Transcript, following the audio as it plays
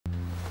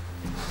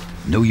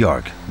New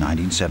York,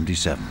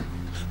 1977.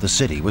 The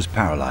city was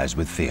paralyzed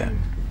with fear.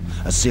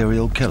 A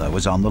serial killer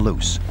was on the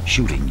loose,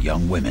 shooting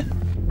young women.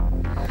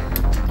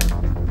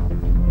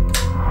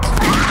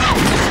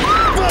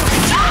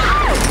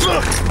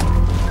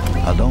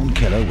 A lone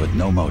killer with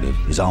no motive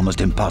is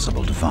almost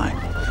impossible to find,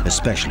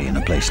 especially in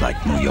a place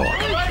like New York.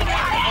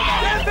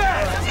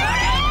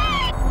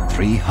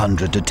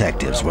 300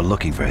 detectives were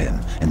looking for him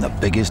in the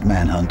biggest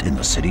manhunt in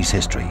the city's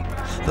history.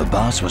 The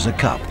boss was a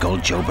cop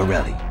called Joe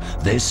Borelli.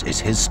 This is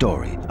his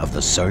story of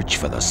the search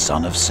for the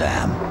son of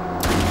Sam.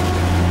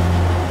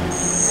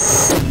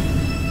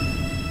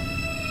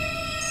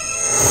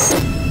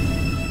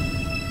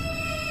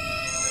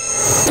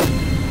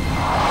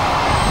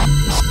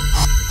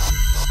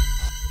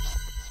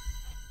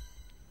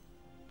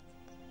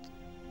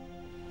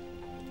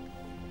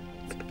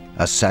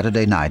 A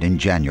Saturday night in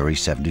January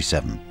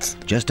 '77.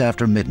 Just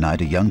after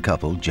midnight, a young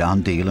couple,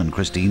 John Deal and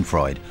Christine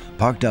Freud,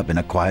 parked up in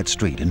a quiet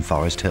street in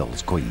Forest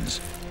Hills, Queens.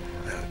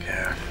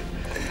 Okay.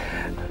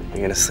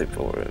 You're gonna sleep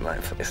over at my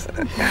place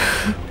then.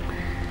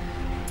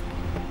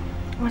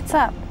 What's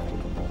up?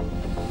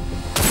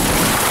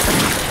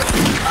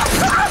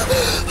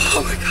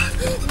 Oh my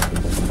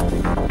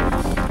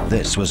God.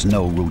 This was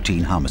no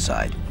routine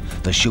homicide.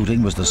 The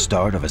shooting was the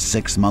start of a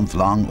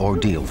 6-month-long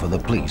ordeal for the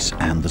police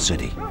and the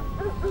city.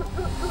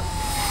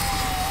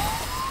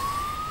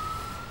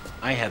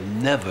 I have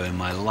never in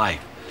my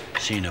life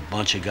seen a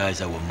bunch of guys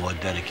that were more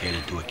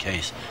dedicated to a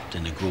case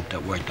than the group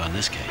that worked on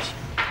this case.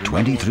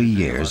 23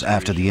 years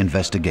after the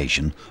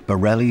investigation,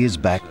 Borelli is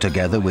back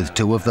together with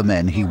two of the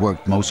men he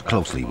worked most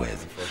closely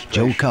with.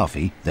 Joe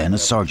Coffey, then a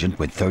sergeant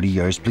with 30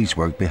 years police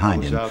work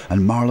behind him,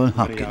 and Marlon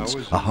Hopkins,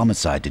 a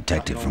homicide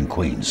detective from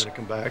Queens.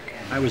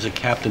 I was a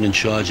captain in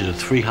charge of the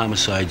 3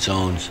 homicide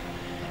zones,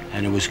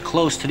 and it was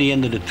close to the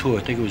end of the tour.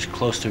 I think it was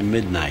close to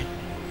midnight.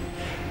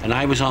 And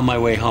I was on my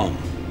way home.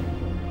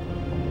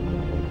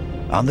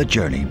 On the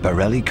journey,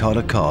 Borelli caught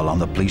a call on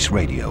the police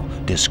radio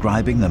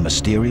describing the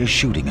mysterious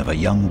shooting of a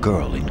young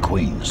girl in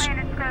Queens. I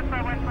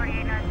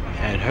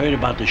had heard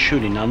about the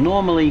shooting. Now,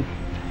 normally,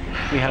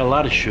 we had a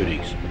lot of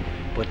shootings,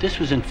 but this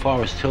was in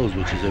Forest Hills,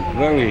 which is a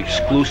very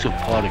exclusive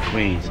part of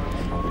Queens.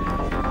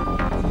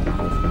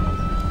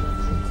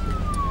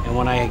 And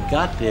when I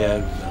got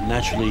there,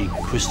 naturally,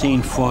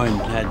 Christine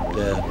Freud had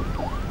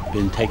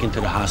been taken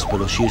to the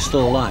hospital. She is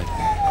still alive.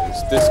 I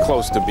was this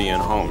close to being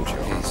home, Joe.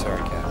 Hey,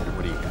 sorry, Captain.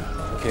 What do you got?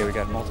 Okay, we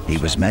got multiple. He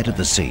was met at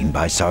the scene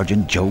by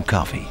Sergeant Joe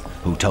Coffey,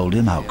 who told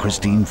him how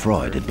Christine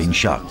Freud had been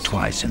shot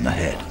twice in the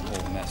head.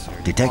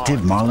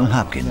 Detective Marlon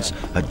Hopkins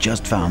had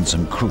just found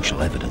some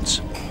crucial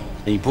evidence.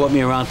 He brought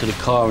me around to the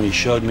car and he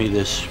showed me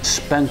this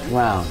spent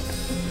round.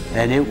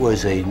 And it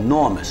was an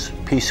enormous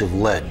piece of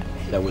lead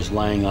that was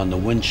lying on the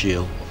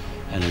windshield,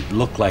 and it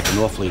looked like an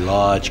awfully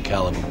large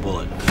caliber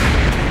bullet.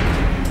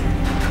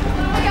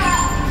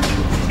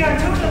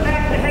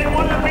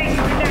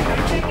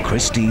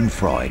 Christine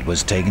Freud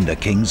was taken to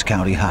Kings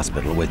County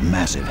Hospital with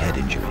massive head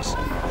injuries.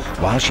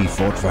 While she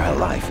fought for her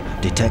life,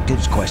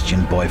 detectives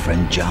questioned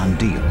boyfriend John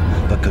Deal,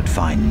 but could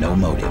find no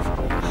motive.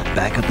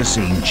 Back at the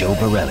scene, Joe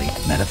Borelli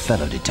met a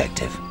fellow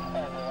detective.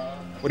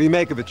 What do you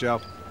make of it,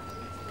 Joe?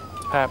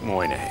 Pat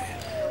Moynihan.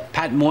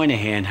 Pat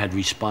Moynihan had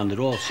responded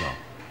also,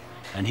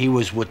 and he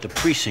was with the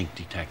precinct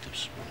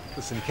detectives.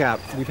 Listen,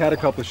 Cap, we've had a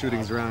couple of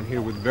shootings around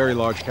here with very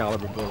large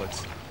caliber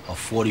bullets. A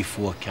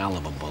 .44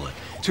 caliber bullet.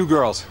 2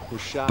 girls were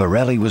shot.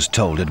 Borelli was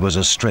told it was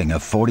a string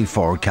of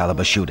 .44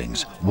 caliber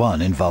shootings,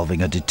 one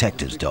involving a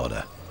detective's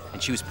daughter.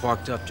 And she was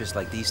parked up just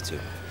like these 2.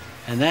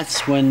 And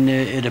that's when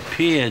it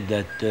appeared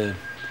that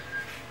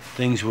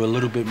things were a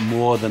little bit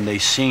more than they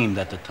seemed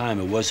at the time.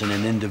 It wasn't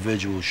an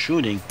individual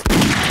shooting.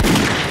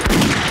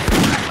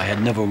 I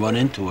had never run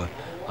into a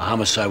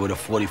homicide with a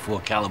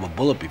 .44 caliber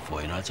bullet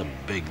before. You know, that's a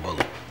big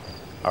bullet.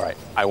 All right,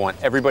 I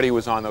want everybody who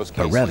was on those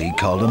cases. Borelli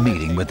called a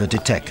meeting with the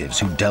detectives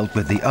who dealt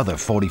with the other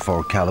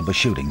 .44 caliber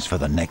shootings for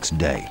the next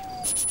day.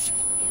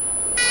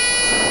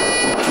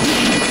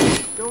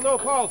 Still no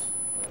pulse.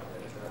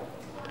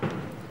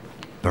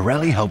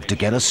 Borelli hoped to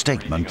get a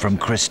statement from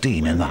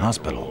Christine in the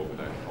hospital.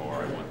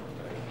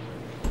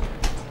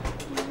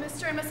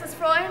 Mr. and Mrs.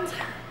 Freud?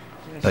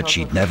 But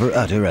she'd never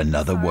utter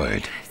another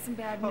word. Some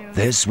bad news.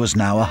 This was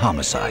now a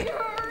homicide,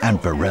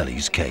 and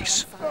Borelli's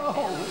case.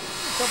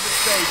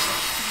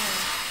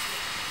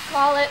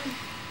 Call it.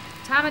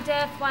 Time of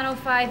death,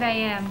 1:05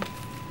 a.m.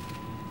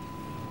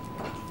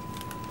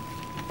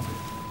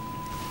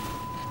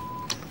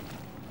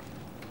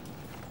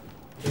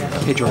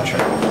 Hey, George.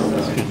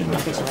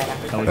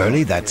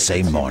 Early that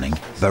same morning,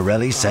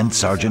 Borelli sent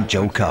Sergeant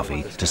Joe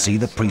Coffey to see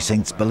the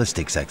precinct's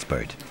ballistics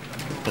expert.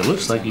 It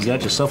looks like you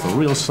got yourself a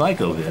real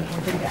psycho here.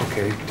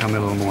 Okay, tell me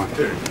a little more.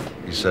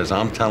 He says,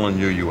 I'm telling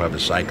you, you have a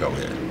psycho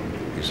here.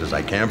 He says,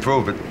 I can't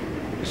prove it.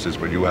 He says,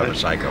 well, you have a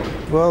psycho.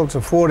 Well, it's a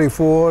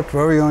 .44, it's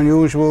very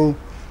unusual,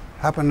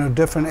 happened in a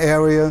different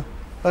area.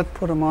 Let's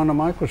put them on a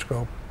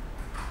microscope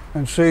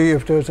and see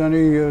if there's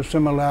any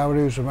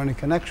similarities or any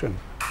connection.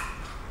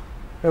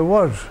 It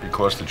was.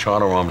 Because the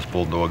Charter Arms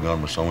Bulldog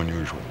gun was so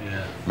unusual.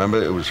 Yeah.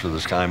 Remember, it was for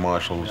the Sky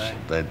Marshals.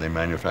 Right. They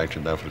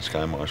manufactured that for the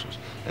Sky Marshals.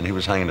 And he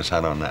was hanging his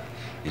hat on that.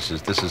 He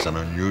says, this is an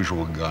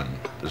unusual gun.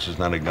 This is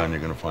not a gun you're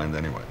going to find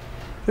anywhere.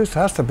 This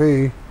has to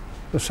be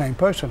the same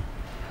person.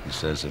 He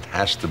says it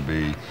has to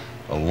be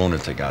a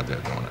lunatic out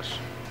there doing this.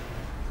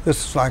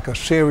 This is like a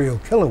serial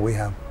killer we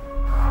have.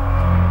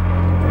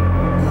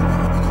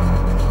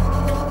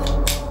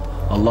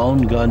 A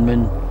lone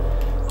gunman,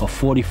 a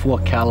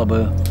 .44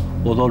 caliber.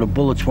 Although the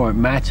bullets weren't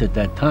matched at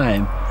that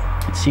time,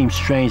 it seemed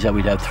strange that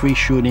we'd have 3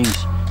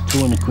 shootings,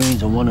 2 in the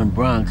Queens and 1 in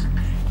Bronx,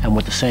 and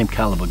with the same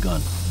caliber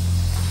gun.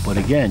 But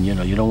again, you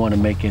know, you don't want to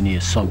make any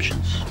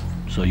assumptions,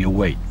 so you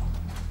wait.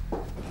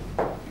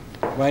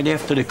 Right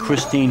after the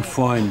Christine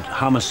Freund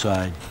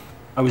homicide,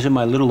 I was in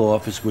my little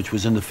office, which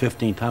was in the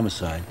 15th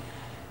homicide,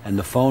 and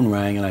the phone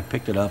rang, and I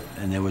picked it up,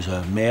 and there was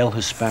a male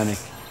Hispanic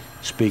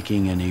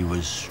speaking, and he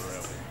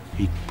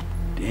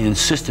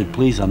insisted,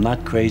 please, I'm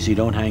not crazy,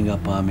 don't hang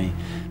up on me.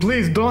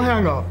 Please, don't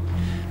hang up.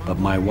 But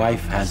my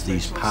wife has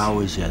these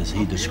powers, as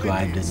he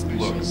described it.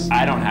 Look,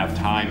 I don't have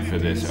time for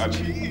this.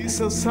 He's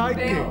so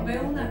psychic.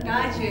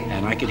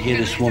 And I could hear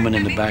this woman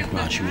in the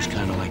background. She was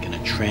kind of like in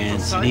a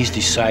trance, and he's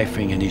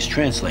deciphering and he's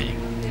translating.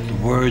 The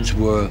words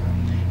were,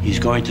 he's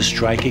going to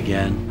strike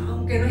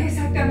again.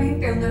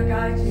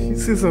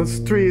 This is a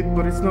street,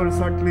 but it's not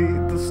exactly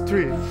the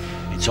street.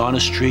 It's on a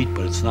street,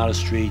 but it's not a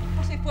street.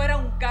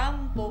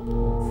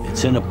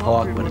 It's in a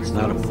park, but it's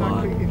not a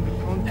park.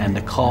 And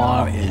the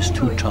car is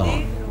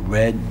two-tone,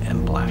 red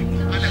and black.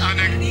 And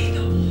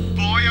a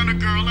boy and a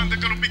girl, and they're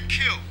gonna be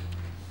killed.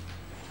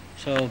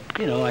 So,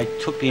 you know, I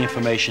took the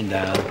information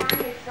down,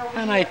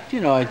 and I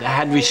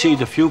had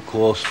received a few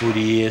calls through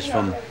the years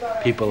from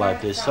people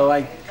like this, so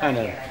I kind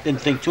of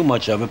didn't think too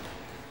much of it.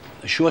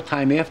 A short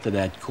time after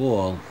that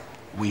call,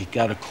 we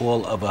got a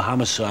call of a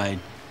homicide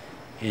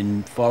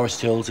in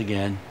Forest Hills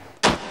again.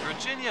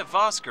 Virginia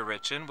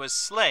Voskerichen was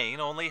slain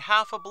only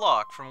half a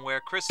block from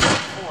where Christine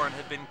Freund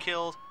had been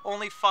killed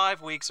only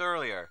 5 weeks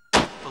earlier.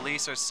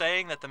 Police are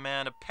saying that the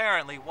man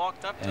apparently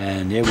walked up to her.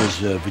 And there was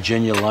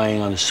Virginia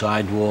lying on the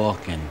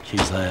sidewalk, and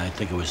she's I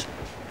think it was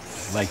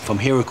like from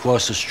here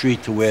across the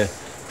street to where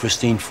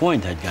Christine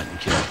Freund had gotten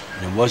killed.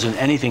 And it wasn't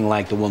anything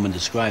like the woman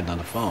described on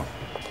the phone.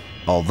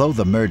 Although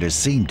the murders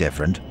seemed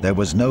different, there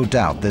was no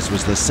doubt this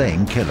was the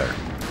same killer.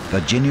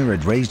 Virginia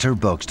had raised her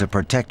books to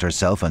protect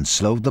herself and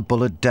slowed the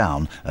bullet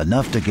down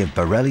enough to give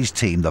Borelli's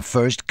team the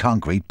first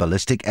concrete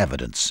ballistic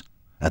evidence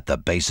at the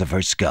base of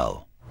her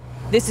skull.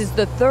 This is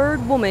the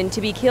 3rd woman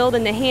to be killed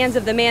in the hands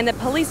of the man that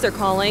police are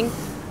calling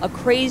a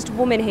crazed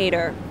woman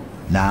hater.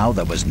 Now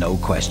there was no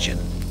question.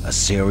 A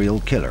serial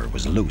killer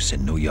was loose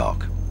in New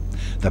York.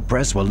 The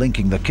press were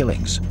linking the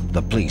killings.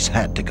 The police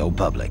had to go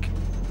public.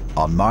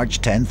 On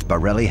March 10th,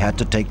 Borelli had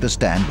to take the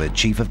stand with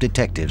Chief of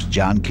Detectives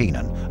John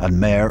Keenan and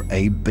Mayor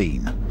Abe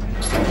Bean.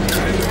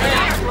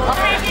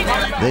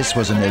 This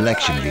was an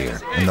election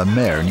year, and the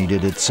mayor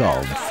needed it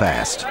solved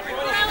fast.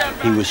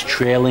 He was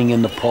trailing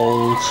in the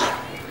polls.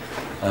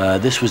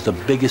 This was the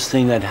biggest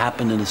thing that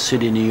happened in the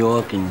city of New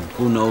York in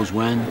who knows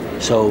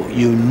when. So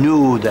you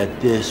knew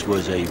that this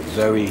was a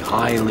very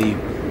highly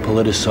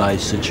politicized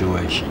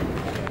situation.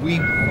 We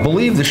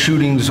believe the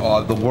shootings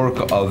are the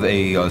work of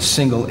a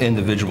single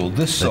individual.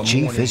 The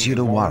chief issued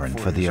a warrant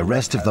for the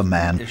arrest of the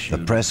man the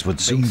press would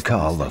soon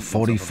call a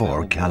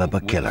 .44 caliber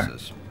killer.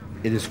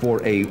 It is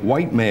for a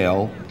white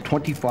male,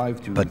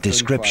 25 to but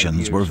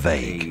descriptions were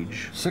vague.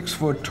 Age, 6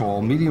 foot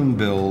tall, medium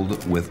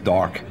build, with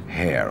dark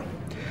hair.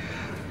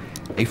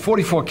 A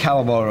 .44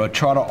 caliber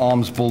Charter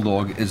Arms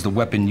Bulldog is the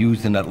weapon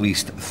used in at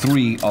least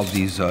 3 of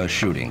these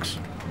shootings.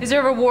 Is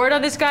there a reward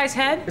on this guy's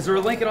head? Is there a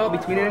link at all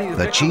between any of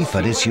the chief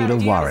had issued a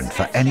warrant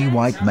for any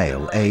white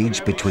male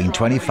aged between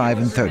 25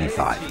 and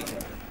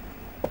 35.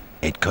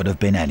 It could have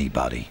been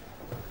anybody.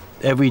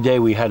 Every day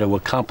we had to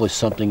accomplish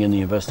something in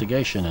the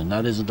investigation, and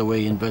that isn't the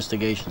way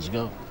investigations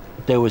go.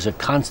 There was a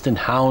constant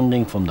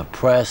hounding from the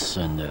press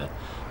and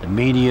the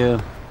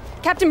media.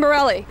 Captain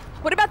Borelli,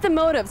 what about the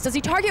motives? Does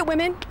he target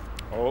women?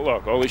 Oh,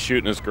 look, all he's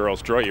shooting is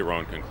girls. Draw your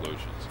own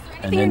conclusions.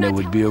 And then there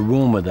would be a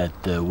rumor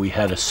that we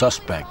had a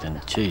suspect,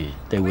 and gee,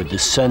 they would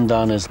descend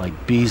on us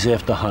like bees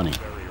after honey.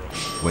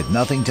 With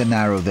nothing to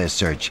narrow their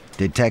search,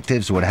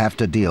 detectives would have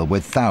to deal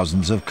with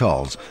thousands of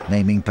calls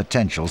naming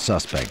potential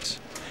suspects.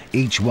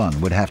 Each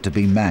one would have to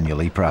be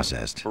manually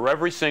processed. For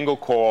every single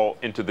call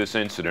into this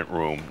incident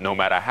room, no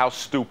matter how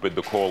stupid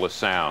the caller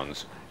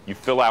sounds, you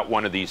fill out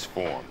one of these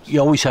forms. You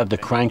always have the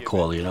crank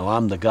call, you know,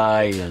 I'm the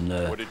guy, and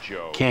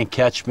can't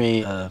catch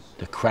me,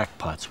 the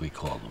crackpots we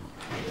call them.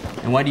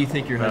 And why do you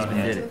think your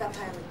husband did it?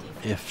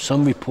 If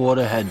some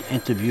reporter had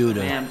interviewed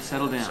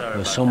settle down.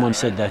 or someone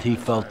said that he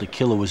felt the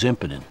killer was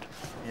impotent,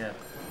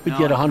 we'd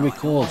get 100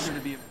 calls.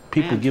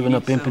 People giving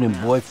up impotent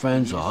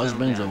boyfriends or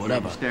husbands or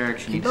whatever.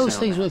 Those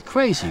things were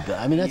crazy, but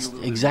I mean, that's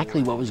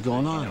exactly what was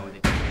going on.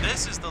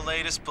 This is the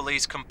latest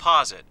police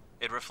composite.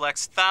 It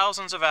reflects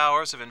thousands of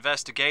hours of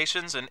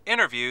investigations and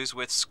interviews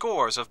with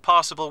scores of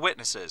possible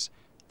witnesses.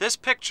 This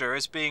picture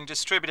is being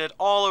distributed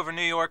all over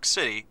New York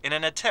City in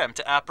an attempt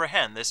to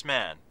apprehend this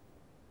man.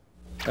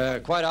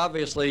 Quite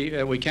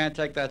obviously, we can't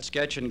take that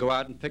sketch and go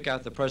out and pick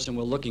out the person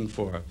we're looking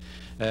for.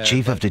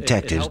 Chief of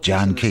Detectives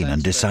John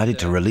Keenan decided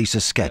to release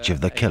a sketch of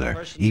the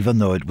killer, even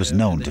though it was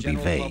known to be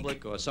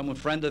vague. Or some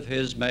friend of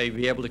his may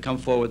be able to come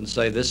forward and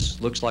say,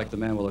 this looks like the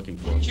man we're looking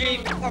for.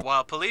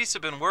 While police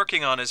have been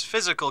working on his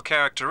physical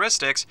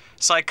characteristics,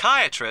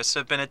 psychiatrists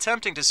have been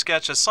attempting to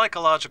sketch a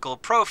psychological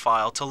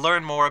profile to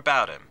learn more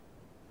about him.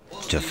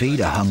 To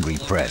feed a hungry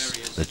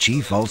press, the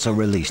chief also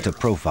released a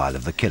profile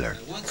of the killer.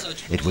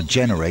 It would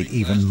generate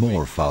even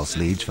more false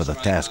leads for the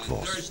task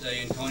force.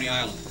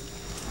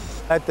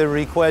 At the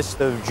request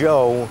of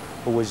Joe,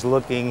 who was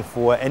looking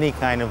for any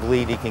kind of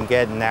lead he can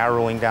get,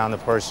 narrowing down the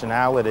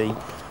personality,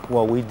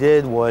 what we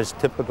did was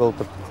typical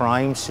to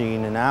crime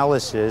scene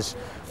analysis.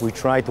 We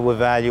tried to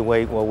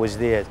evaluate what was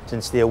there.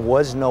 Since there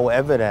was no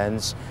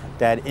evidence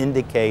that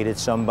indicated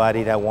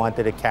somebody that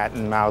wanted a cat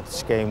and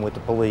mouse game with the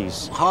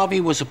police. Harvey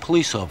was a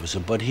police officer,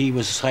 but he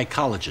was a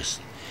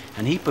psychologist,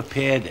 and he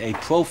prepared a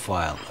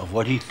profile of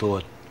what he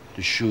thought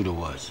the shooter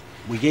was.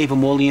 We gave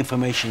him all the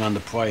information on the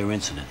prior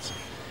incidents,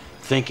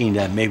 thinking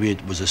that maybe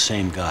it was the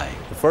same guy.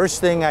 The first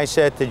thing I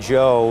said to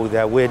Joe,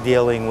 that we're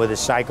dealing with a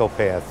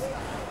psychopath.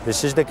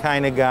 This is the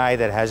kind of guy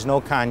that has no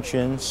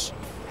conscience,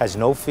 has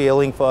no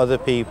feeling for other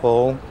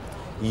people,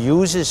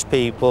 uses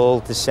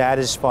people to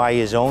satisfy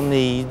his own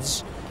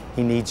needs.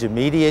 He needs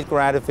immediate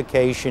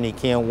gratification. He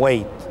can't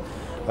wait.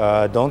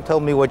 Don't tell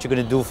me what you're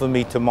going to do for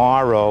me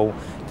tomorrow.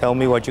 Tell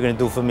me what you're going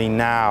to do for me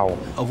now.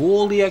 Of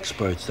all the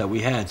experts that we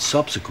had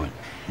subsequent,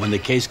 when the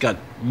case got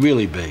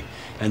really big,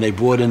 and they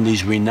brought in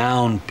these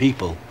renowned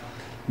people,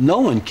 no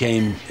one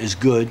came as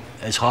good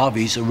as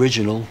Harvey's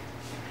original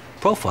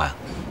profile.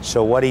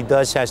 So what he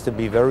does has to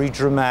be very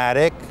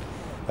dramatic,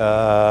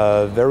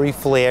 very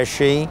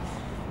flashy,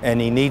 and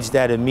he needs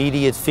that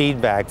immediate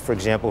feedback, for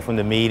example, from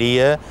the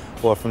media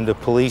or from the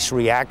police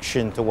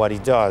reaction to what he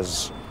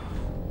does.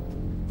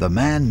 The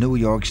man New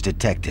York's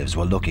detectives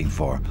were looking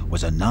for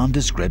was a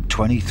nondescript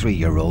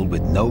 23-year-old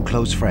with no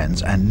close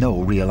friends and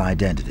no real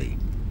identity.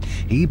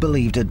 He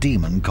believed a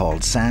demon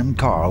called Sam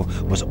Carl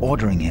was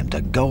ordering him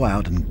to go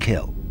out and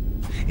kill.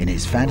 In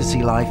his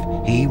fantasy life,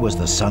 he was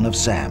the son of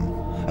Sam,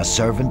 a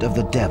servant of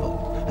the devil,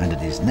 and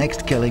at his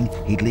next killing,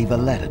 he'd leave a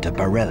letter to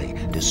Borelli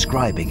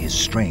describing his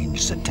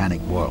strange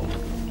satanic world.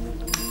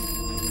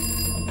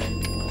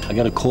 I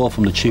got a call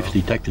from the chief of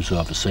detective's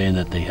office saying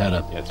that they had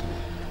a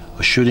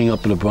shooting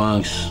up in the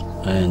Bronx,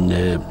 and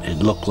it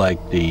looked like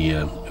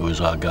it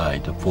was our guy,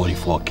 the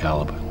 .44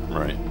 caliber.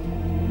 Right.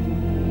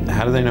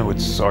 How do they know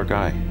it's our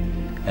guy?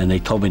 And they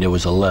told me there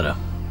was a letter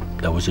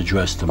that was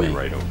addressed to me.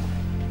 Right over.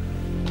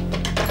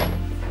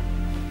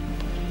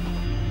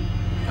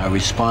 I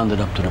responded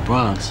up to the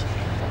Bronx,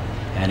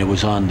 and it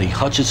was on the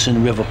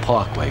Hutchinson River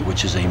Parkway,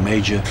 which is a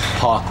major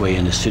parkway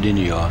in the city of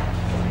New York.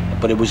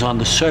 But it was on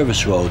the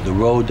service road, the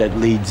road that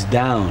leads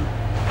down.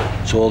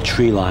 It's all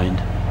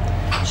tree-lined.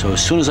 So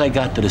as soon as I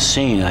got to the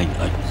scene, I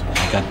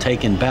got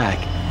taken back,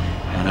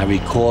 and I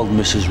recalled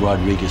Mrs.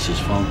 Rodriguez's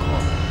phone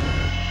call.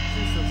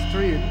 It's a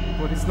street,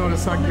 but it's not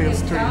exactly a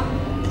street.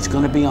 It's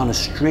going to be on a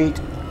street,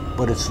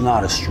 but it's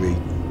not a street.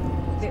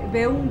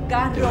 There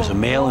was a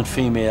male and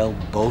female,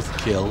 both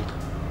killed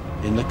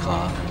in the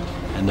car,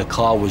 and the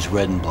car was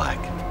red and black.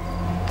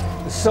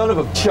 The son of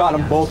a shot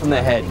them both in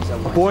the head,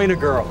 a boy and a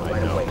girl.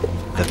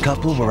 The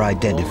couple were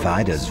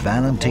identified as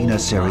Valentina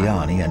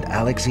Siriani and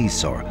Alex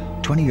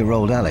Esor.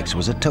 20-year-old Alex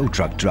was a tow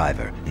truck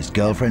driver. His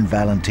girlfriend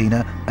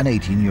Valentina, an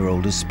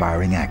 18-year-old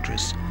aspiring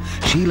actress.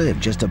 She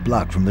lived just a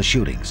block from the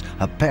shootings.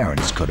 Her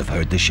parents could have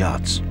heard the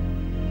shots.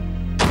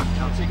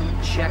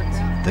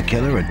 The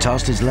killer had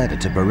tossed his letter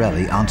to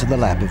Borelli onto the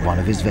lap of one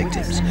of his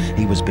victims.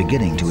 He was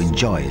beginning to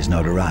enjoy his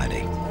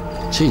notoriety.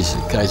 Jeez,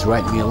 the guy's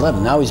writing me a letter.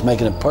 Now he's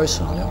making it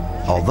personal.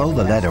 Although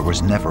the letter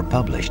was never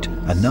published,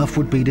 enough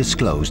would be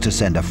disclosed to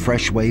send a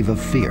fresh wave of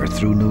fear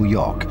through New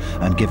York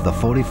and give the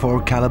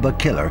 .44 caliber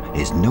killer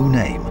his new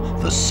name,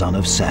 the Son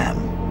of Sam.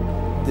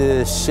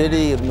 The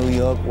city of New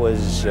York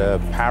was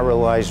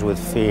paralyzed with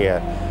fear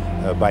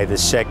by the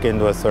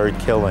second or third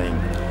killing.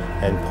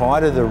 And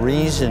part of the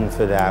reason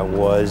for that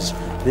was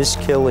this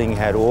killing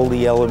had all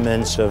the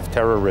elements of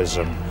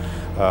terrorism,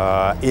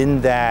 in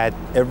that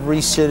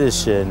every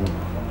citizen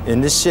in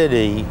the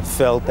city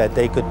felt that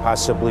they could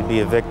possibly be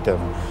a victim.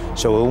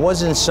 So it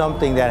wasn't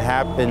something that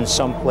happened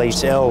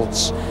someplace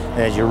else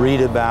and you read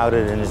about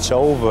it and it's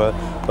over,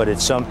 but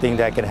it's something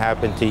that could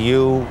happen to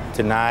you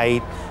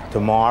tonight,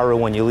 tomorrow,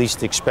 when you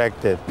least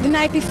expect it. The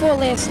night before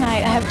last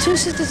night, I have two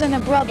sisters and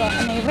a brother,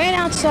 and they ran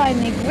outside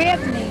and they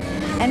grabbed me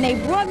and they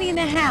brought me in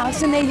the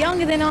house, and they're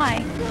younger than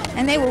I,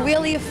 and they were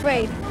really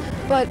afraid.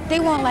 But they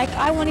weren't like,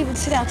 I won't even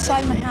sit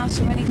outside my house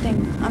or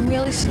anything. I'm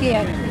really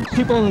scared.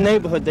 People in the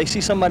neighborhood, they see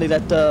somebody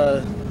that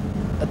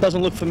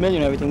doesn't look familiar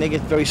and everything, they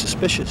get very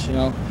suspicious, you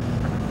know.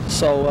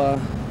 So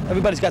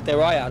everybody's got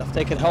their eye out. If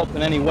they can help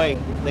in any way,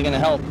 they're going to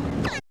help.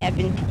 I've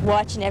been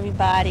watching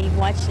everybody,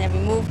 watching every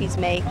move he's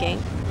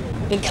making.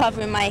 Been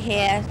covering my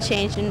hair,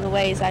 changing the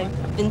ways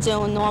I've been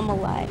doing normal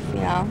life,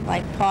 you know,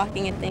 like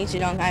parking and things.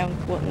 I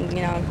wouldn't,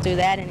 do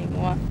that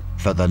anymore.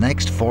 For the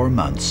next 4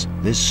 months,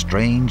 this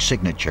strange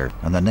signature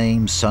and the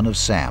name Son of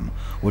Sam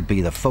would be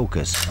the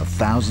focus of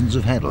thousands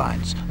of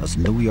headlines as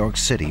New York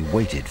City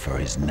waited for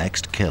his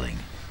next killing.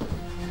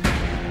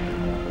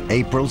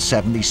 April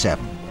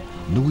 '77.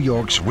 New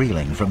York's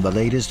reeling from the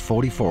latest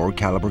 .44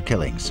 caliber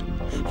killings.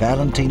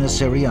 Valentina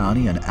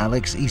Siriani and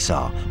Alex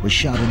Esau were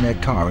shot in their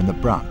car in the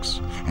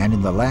Bronx, and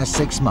in the last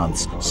 6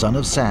 months, Son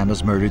of Sam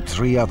has murdered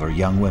 3 other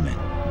young women.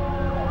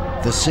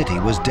 The city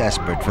was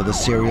desperate for the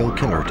serial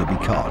killer to be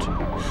caught.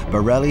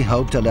 Borelli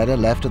hoped a letter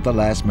left at the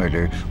last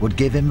murder would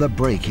give him the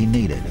break he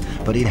needed,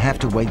 but he'd have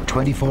to wait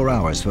 24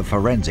 hours for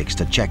forensics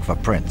to check for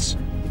prints.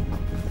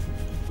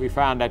 We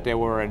found that there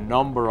were a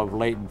number of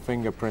latent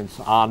fingerprints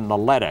on the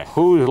letter.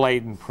 Whose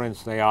latent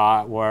prints they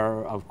are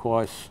were, of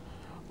course,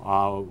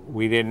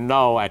 we didn't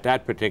know at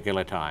that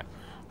particular time.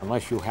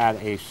 Unless you had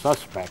a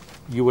suspect,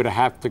 you would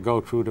have to go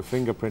through the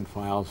fingerprint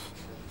files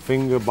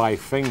finger by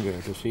finger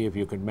to see if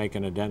you could make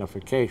an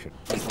identification.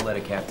 Take the letter,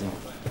 Captain.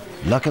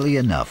 Luckily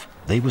enough,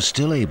 they were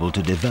still able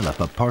to develop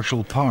a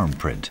partial palm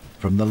print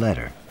from the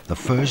letter, the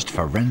first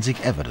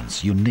forensic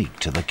evidence unique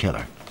to the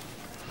killer.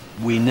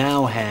 We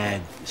now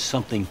had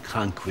something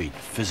concrete,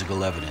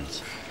 physical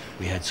evidence.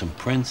 We had some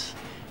prints,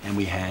 and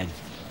we had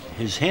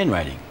his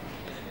handwriting.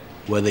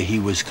 Whether he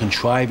was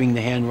contriving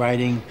the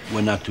handwriting,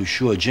 we're not too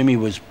sure. Jimmy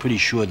was pretty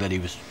sure that he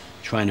was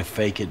trying to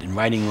fake it and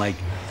writing like,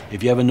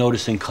 if you ever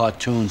notice in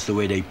cartoons the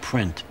way they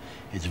print,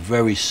 it's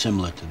very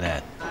similar to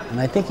that. And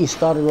I think he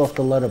started off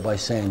the letter by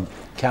saying,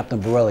 Captain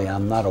Borelli,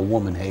 I'm not a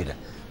woman hater.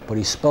 But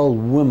he spelled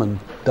woman,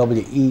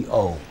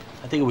 W-E-O.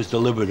 I think it was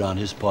deliberate on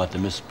his part to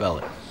misspell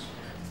it.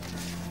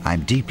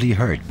 I'm deeply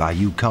hurt by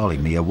you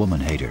calling me a woman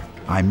hater.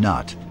 I'm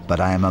not, but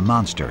I am a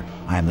monster.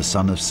 I am the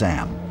Son of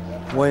Sam.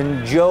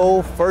 When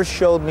Joe first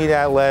showed me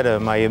that letter,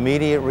 my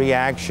immediate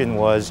reaction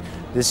was,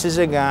 this is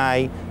a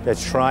guy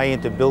that's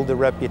trying to build a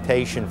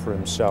reputation for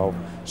himself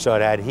so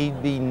that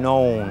he'd be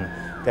known,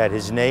 that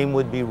his name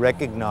would be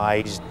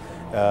recognized.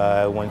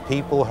 When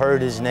people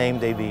heard his name,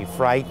 they'd be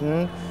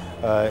frightened.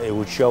 It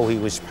would show he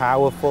was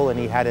powerful and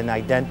he had an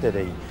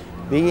identity.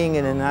 Being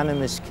an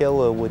anonymous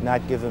killer would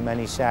not give him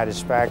any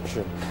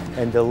satisfaction.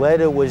 And the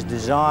letter was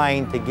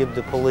designed to give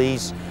the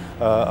police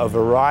a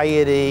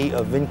variety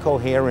of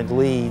incoherent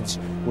leads,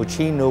 which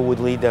he knew would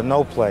lead them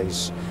no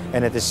place.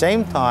 And at the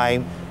same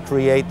time,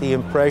 create the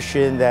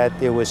impression that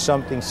there was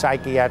something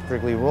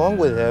psychiatrically wrong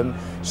with him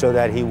so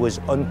that he was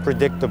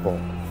unpredictable.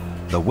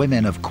 The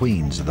women of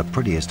Queens are the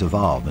prettiest of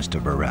all,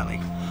 Mr. Borelli.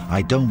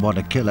 I don't want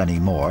to kill any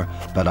more,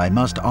 but I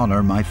must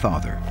honor my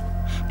father.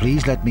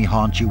 Please let me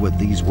haunt you with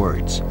these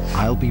words.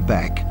 I'll be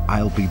back,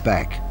 I'll be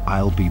back,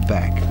 I'll be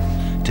back.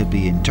 To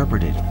be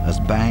interpreted as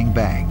bang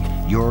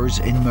bang, yours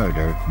in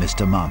murder,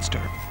 Mr.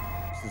 Monster.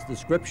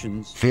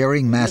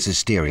 Fearing mass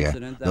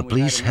hysteria, the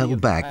police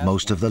held back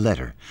most of the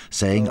letter,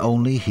 saying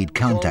only he'd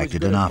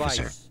contacted an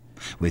officer.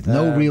 With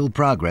no real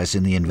progress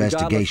in the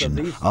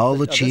investigation, all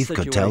the chief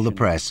could tell the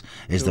press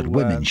is that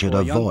women should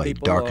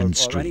avoid darkened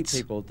streets.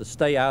 People to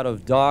stay out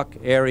of dark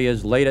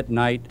areas late at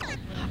night.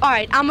 All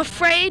right, I'm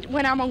afraid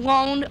when I'm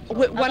alone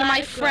with one of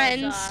my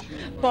friends,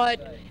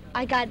 but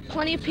I got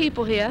plenty of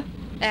people here,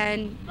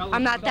 and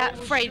I'm not that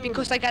afraid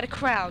because I got a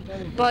crowd.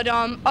 But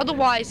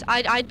otherwise,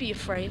 I'd be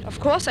afraid. Of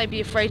course I'd be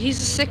afraid. He's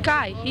a sick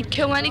guy. He'd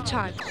kill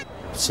anytime.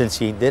 Since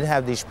he did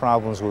have these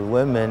problems with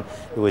women,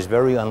 it was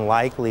very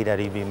unlikely that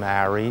he'd be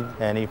married,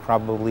 and he'd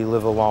probably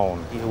live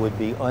alone. It would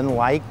be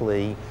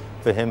unlikely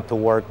for him to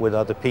work with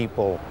other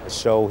people.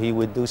 So he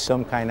would do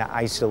some kind of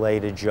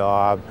isolated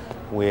job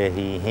where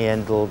he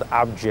handled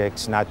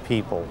objects, not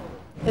people.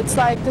 It's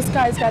like this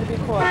guy's got to be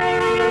caught.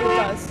 He really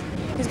does.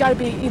 He's got to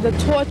be either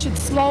tortured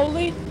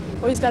slowly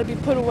or he's got to be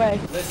put away.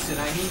 Listen,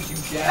 I need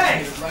you down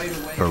here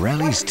right away.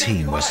 Borelli's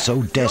team was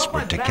so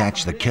desperate to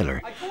catch the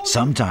killer,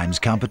 sometimes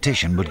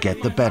competition would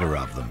get the better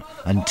of them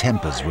and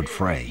tempers would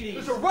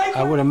fray.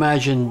 I would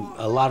imagine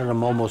a lot of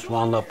them almost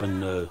wound up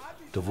in the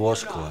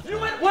divorce court.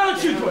 Why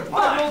don't you do it?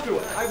 I'll do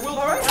it. I will.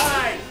 All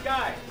right.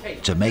 Guys. Hey.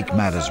 To make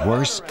matters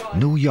worse,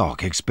 New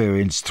York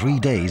experienced 3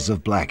 days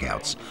of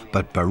blackouts,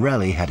 but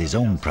Borelli had his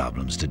own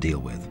problems to deal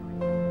with.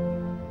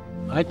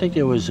 I think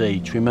there was a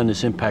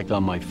tremendous impact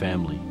on my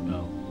family,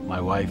 my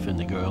wife and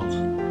the girls.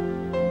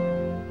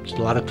 Just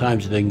a lot of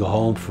times they can go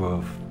home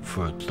for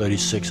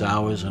 36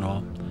 hours and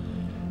all.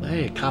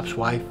 Hey, a cop's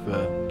wife,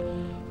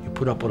 you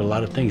put up with a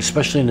lot of things,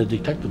 especially in the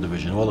detective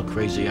division, all the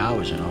crazy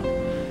hours, you know.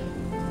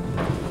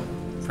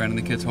 Friend and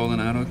the kids holding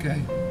out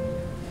okay?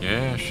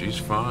 Yeah, she's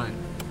fine.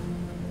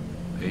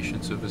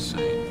 Patience of a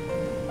saint.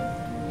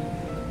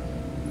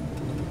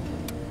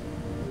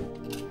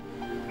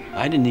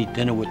 I didn't eat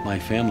dinner with my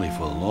family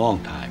for a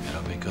long time, you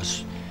know,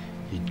 because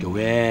you'd go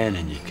in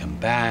and you'd come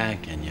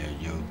back and you're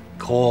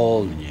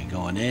cold and you're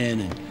going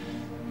in, and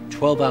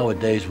 12-hour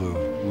days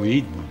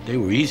they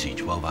were easy,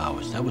 12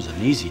 hours. That was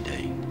an easy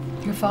day.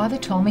 Your father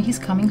told me he's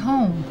coming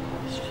home.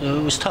 So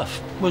it was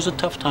tough. It was a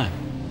tough time.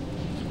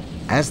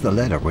 As the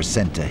letter was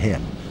sent to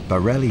him,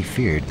 Borelli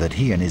feared that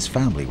he and his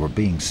family were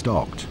being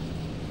stalked.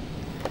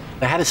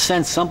 I had a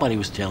sense somebody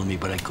was tailing me,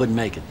 but I couldn't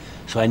make it.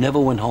 So I never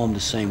went home the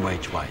same way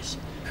twice.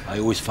 I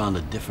always found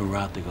a different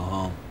route to go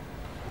home.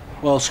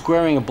 Well,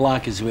 squaring a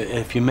block is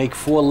if you make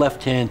 4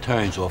 left-hand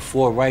turns or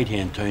 4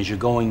 right-hand turns, you're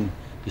going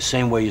the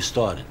same way you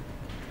started.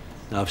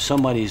 Now, if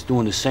somebody's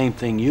doing the same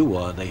thing you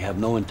are, they have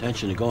no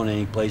intention of going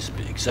any place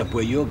except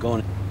where you're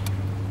going.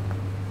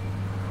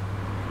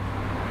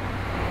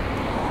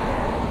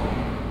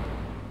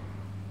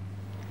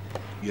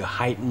 You're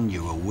heightened,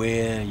 you're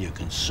aware, you're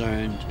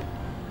concerned,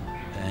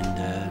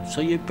 and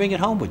so you bring it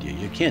home with you.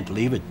 You can't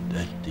leave it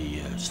at the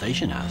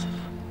station house.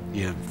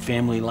 Your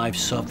family life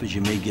suffers.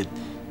 You may get,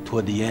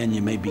 toward the end,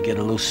 you maybe get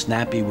a little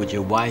snappy with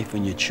your wife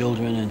and your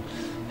children,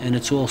 and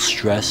it's all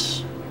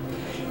stress.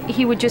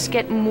 He would just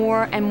get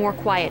more and more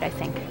quiet, I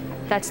think.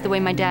 That's the way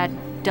my dad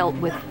dealt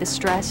with the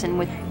stress and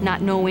with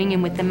not knowing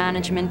and with the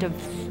management of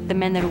the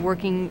men that are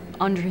working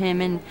under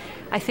him. And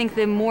I think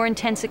the more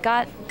intense it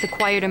got, the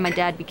quieter my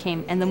dad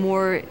became and the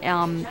more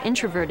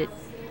introverted.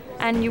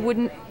 And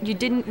you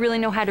didn't really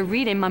know how to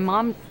read him. My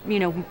mom,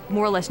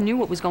 more or less knew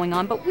what was going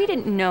on, but we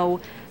didn't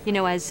know,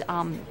 as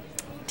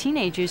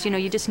teenagers,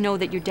 you just know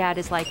that your dad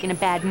is like in a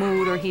bad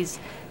mood or he's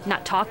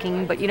not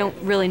talking, but you don't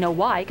really know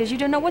why, because you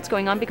don't know what's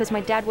going on, because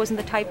my dad wasn't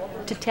the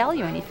type to tell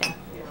you anything.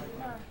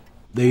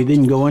 They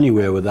didn't go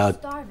anywhere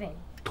without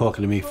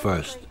talking to me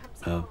first,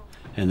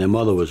 and their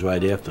mother was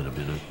right after them.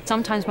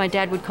 Sometimes my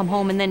dad would come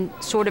home and then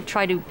sort of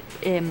try to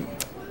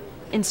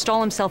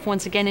install himself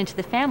once again into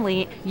the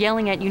family,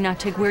 yelling at you not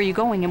to where you're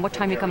going and what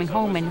time you're coming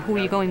home and who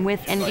you're going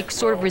with, and you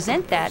sort of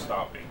resent that.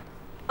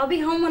 I'll be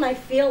home when I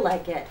feel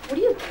like it. What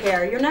do you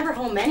care? You're never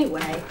home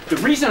anyway. The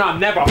reason I'm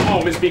never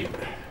home is because...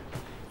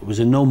 I was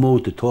in no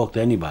mood to talk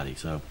to anybody,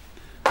 so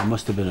I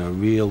must have been a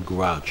real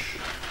grouch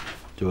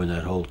during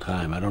that whole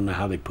time. I don't know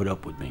how they put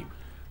up with me.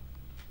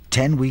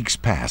 10 weeks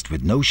passed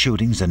with no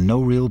shootings and no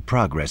real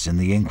progress in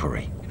the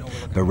inquiry.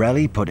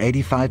 Borelli put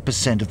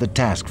 85% of the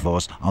task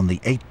force on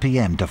the 8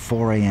 p.m. to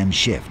 4 a.m.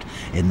 shift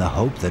in the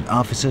hope that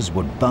officers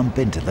would bump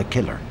into the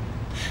killer.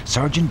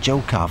 Sergeant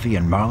Joe Coffey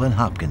and Marlon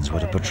Hopkins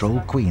were to patrol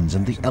Queens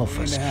and the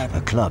Alphas,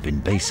 a club in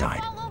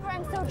Bayside.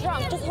 I'm so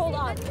drunk. Just hold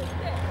on.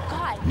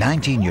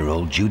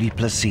 19-year-old Judy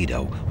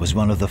Placido was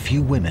one of the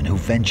few women who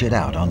ventured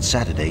out on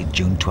Saturday,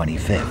 June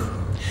 25th.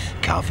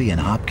 Coffey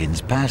and Hopkins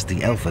passed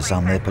the Alphas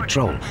on their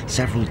patrol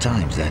several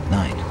times that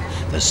night.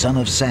 The son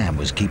of Sam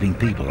was keeping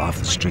people off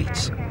the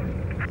streets.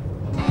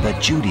 But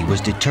Judy was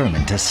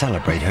determined to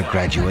celebrate her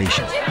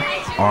graduation.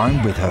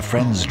 Armed with her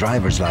friend's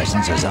driver's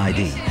license as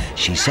ID,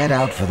 she set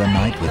out for the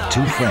night with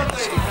 2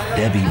 friends,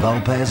 Debbie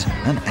Volpez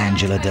and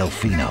Angela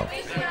Delfino.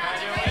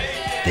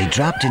 They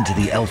dropped into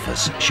the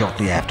Alphas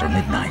shortly after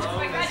midnight.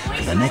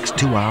 For the next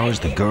 2 hours,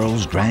 the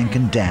girls drank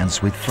and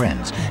danced with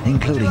friends,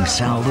 including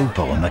Sal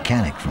Lupo, a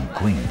mechanic from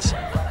Queens.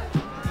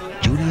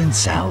 Judy and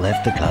Sal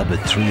left the club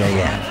at 3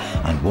 a.m.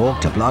 and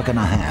walked a block and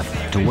a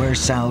half to where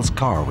Sal's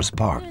car was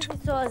parked.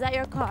 So is that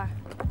your car?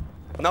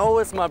 No,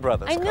 it's my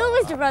brother's car. I knew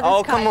it was your brother's car.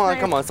 Oh,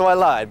 come on. So I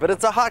lied, but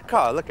it's a hot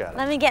car. Look at it.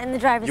 Let me get in the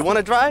driver's seat. You want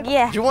to drive?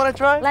 Yeah. You want to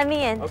drive? Let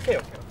me in. Okay.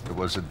 It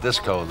was a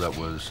disco that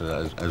was,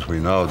 as we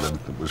know,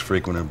 that was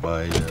frequented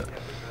by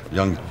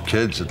young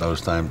kids at those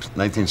times.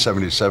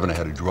 1977, they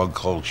had a drug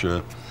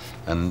culture,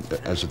 and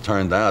as it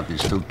turned out,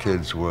 these 2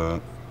 kids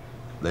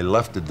they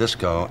left the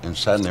disco and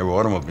sat in their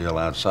automobile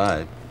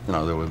outside. They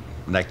were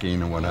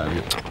necking and what have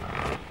you.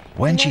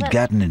 When she'd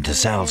gotten into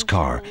Sal's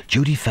car,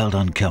 Judy felt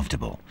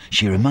uncomfortable.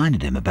 She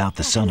reminded him about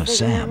the son of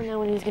Sam. You never know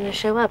when he's going to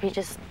show up. He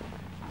just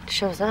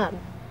shows up.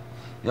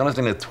 The only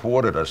thing that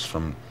thwarted us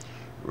from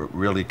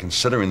really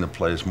considering the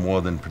place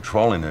more than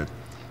patrolling it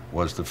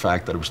was the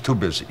fact that it was too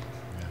busy.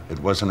 It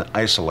wasn't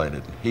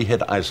isolated. He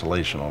hit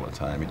isolation all the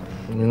time.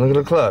 I mean, look at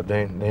the club. There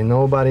ain't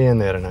nobody in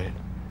there tonight.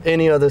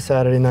 Any other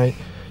Saturday night,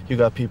 you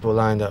got people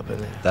lined up in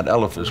there. That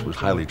edifice was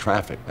highly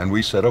trafficked, and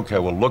we said, okay,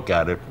 we'll look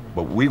at it,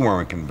 but we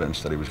weren't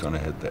convinced that he was going to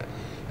hit that,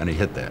 and he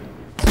hit that.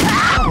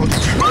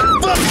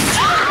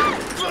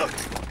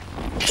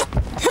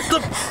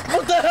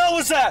 What the hell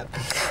was that?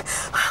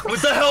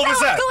 What the hell was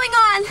that? What's going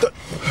on?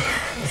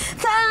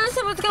 Tell us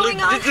what's going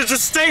on.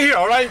 Just stay here,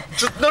 all right?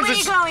 Where are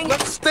you going?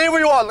 Stay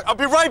where you are. I'll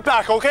be right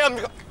back, okay?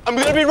 I'm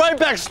gonna be right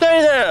back.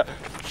 Stay there.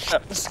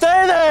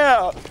 Stay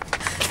there.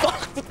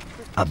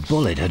 A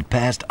bullet had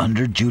passed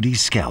under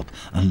Judy's scalp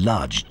and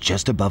lodged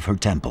just above her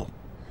temple.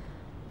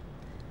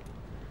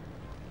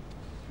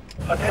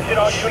 Attention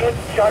all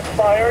units, shots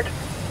fired.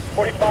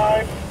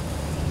 45,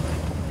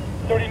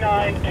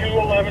 39,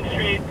 211th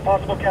Street,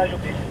 possible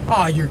casualties.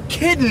 Oh, you're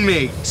kidding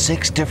me!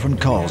 6 different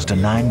calls to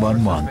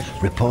 911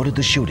 reported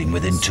the shooting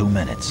within 2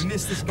 minutes.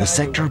 The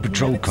sector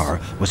patrol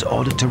car was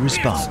ordered to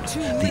respond.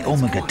 The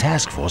Omega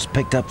task force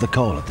picked up the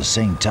call at the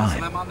same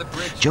time.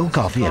 Joe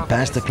Coffey had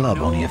passed the club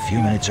only a few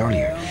minutes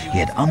earlier. He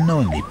had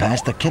unknowingly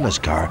passed the killer's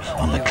car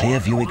on the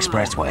Clearview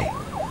Expressway.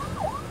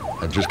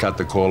 I just got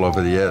the call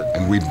over the air,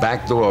 and we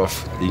backed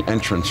off the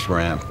entrance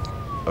ramp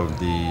of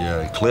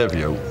the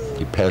Clearview.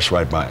 He passed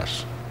right by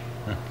us.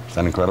 Is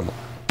that incredible?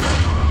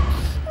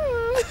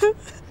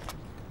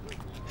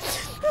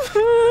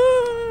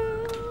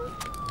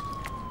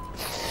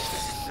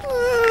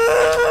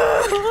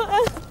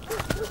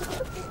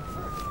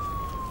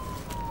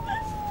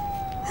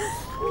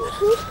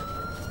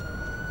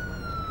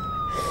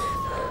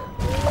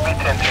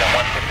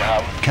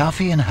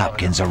 Coffey and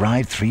Hopkins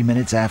arrived 3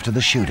 minutes after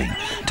the shooting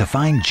to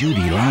find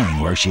Judy lying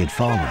where she had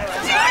fallen.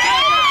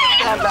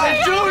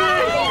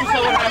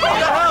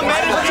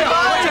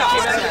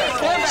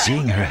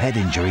 Seeing her head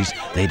injuries,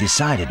 they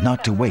decided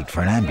not to wait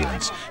for an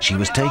ambulance. She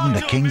was taken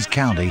to Kings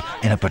County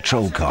in a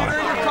patrol car.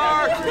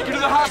 Take her to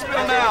the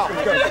hospital now.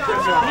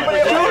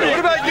 Judy, what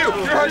about you?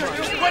 You're hurt.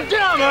 What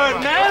down,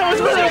 man? I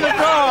was with her in the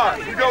car.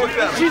 You go with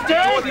them. She's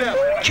dead.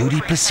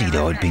 Judy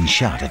Placido had been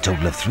shot a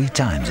total of 3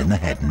 times in the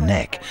head and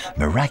neck.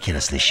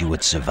 Miraculously, she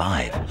would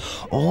survive.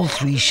 All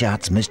 3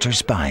 shots missed her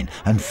spine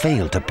and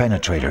failed to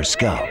penetrate her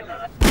skull.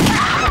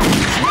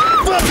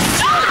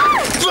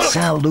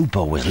 Sal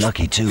Lupo was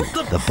lucky too.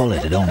 The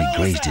bullet had only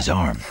grazed his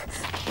arm.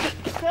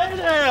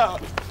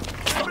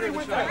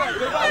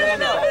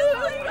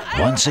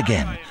 Once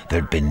again,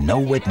 there'd been no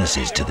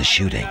witnesses to the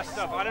shooting.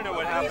 I don't know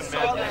what happened,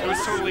 man. It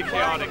was totally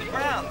chaotic.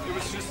 It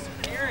was just...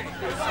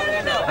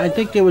 I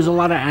think there was a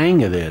lot of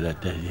anger there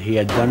that he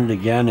had done it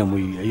again, and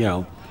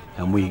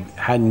we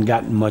hadn't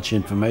gotten much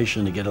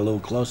information to get a little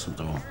closer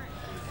to him.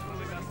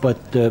 But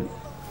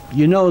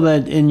you know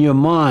that in your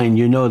mind,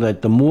 you know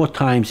that the more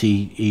times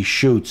he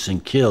shoots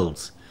and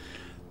kills,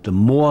 the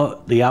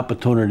more the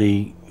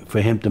opportunity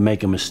for him to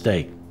make a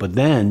mistake. But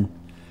then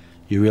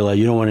you realize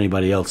you don't want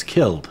anybody else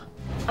killed.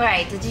 All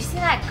right, did you see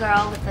that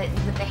girl with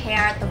the hair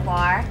at the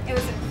bar? It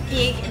was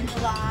big and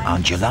blonde.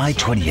 On July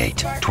 28,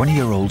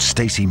 20-year-old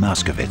Stacy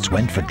Moskovitz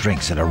went for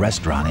drinks at a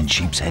restaurant in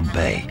Sheepshead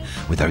Bay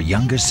with her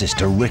younger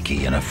sister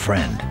Ricky and a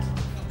friend.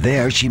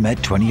 There she met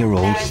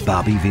 20-year-old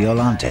Bobby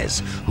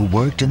Violantes, who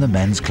worked in the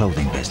men's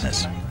clothing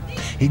business.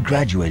 He'd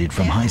graduated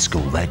from high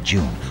school that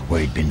June,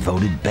 where he'd been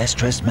voted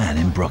best-dressed man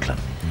in Brooklyn.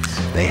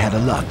 They had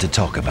a lot to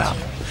talk about.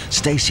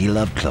 Stacy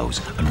loved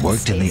clothes and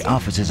worked in the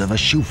offices of a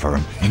shoe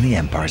firm in the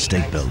Empire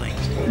State Building.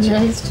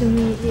 Nice to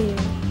meet you.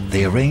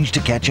 They arranged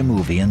to catch a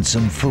movie and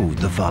some food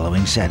the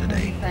following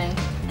Saturday.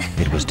 Thanks.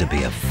 It was to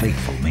be a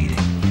fateful meeting.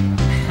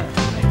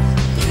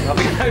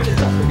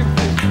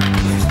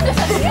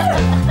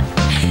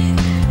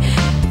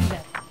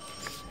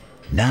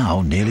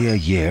 Now, nearly a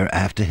year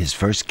after his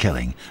first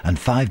killing and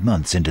 5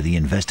 months into the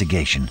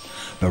investigation,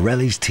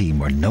 Borelli's team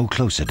were no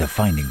closer to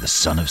finding the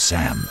son of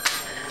Sam.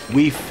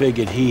 We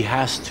figured he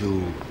has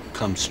to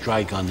come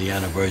strike on the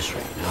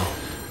anniversary. You know?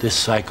 This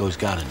psycho's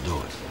got to do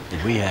it.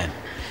 And we had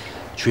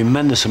a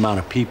tremendous amount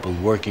of people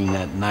working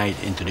that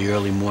night into the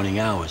early morning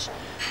hours.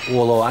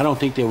 Although I don't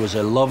think there was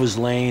a lover's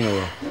lane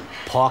or a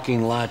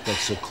parking lot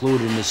that's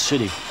secluded in the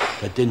city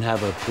that didn't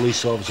have a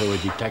police officer or a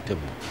detective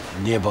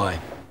nearby.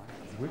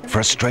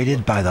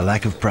 Frustrated by the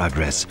lack of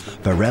progress,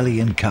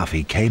 Borelli and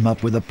Coffey came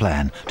up with a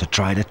plan to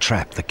try to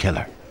trap the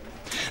killer.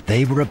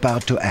 They were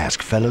about to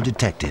ask fellow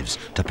detectives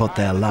to put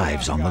their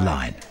lives on the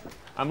line.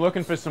 I'm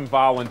looking for some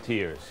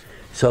volunteers.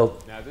 So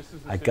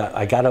I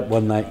got up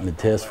one night in the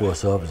task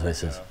force office. I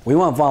says, "We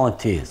want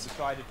volunteers."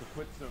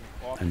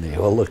 And they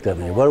all looked at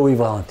me. "What are we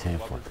volunteering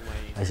for?"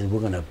 I said, "We're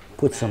going to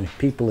put some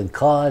people in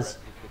cars,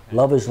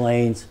 lovers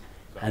lanes,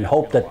 and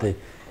hope that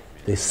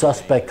the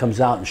suspect comes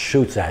out and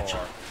shoots at you."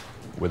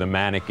 With a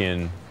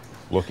mannequin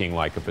looking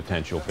like a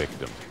potential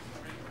victim.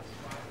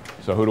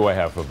 So who do I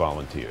have for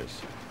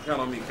volunteers? Count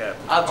on me, Cap.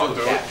 I'll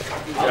do it.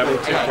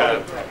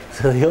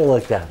 So they all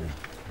looked at me.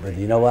 But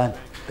you know what?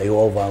 They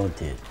all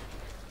volunteered.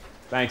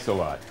 Thanks a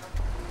lot.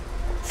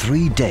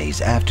 3 days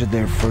after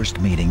their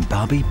first meeting,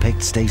 Bobby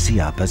picked Stacy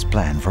up as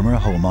planned from her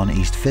home on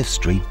East 5th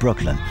Street,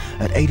 Brooklyn,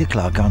 at 8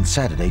 o'clock on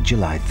Saturday,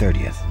 July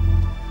 30th.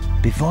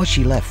 Before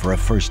she left for a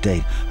first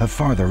date, her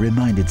father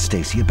reminded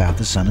Stacy about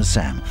the son of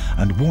Sam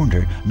and warned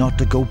her not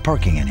to go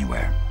parking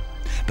anywhere.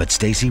 But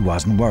Stacy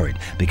wasn't worried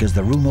because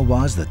the rumor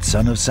was that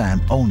son of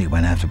Sam only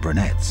went after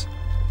brunettes.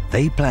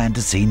 They planned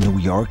to see New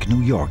York,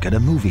 New York at a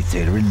movie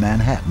theater in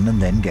Manhattan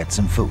and then get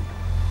some food.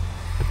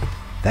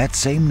 That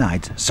same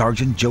night,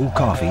 Sergeant Joe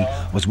Coffey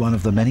was one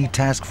of the many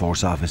task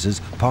force officers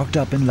parked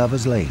up in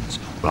Lovers Lanes,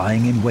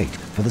 lying in wait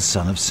for the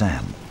son of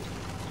Sam.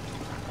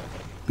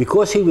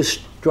 Because he was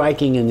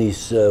striking in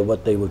these,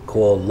 what they would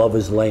call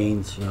lovers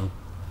lanes, you know,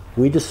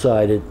 we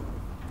decided,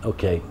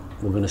 okay,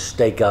 we're going to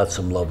stake out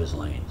some lovers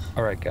lanes.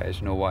 All right,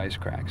 guys, no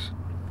wisecracks.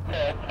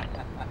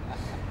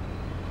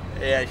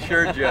 Yeah,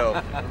 sure,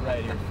 Joe.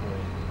 Right here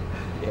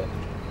for you. Yeah.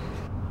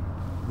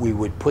 We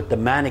would put the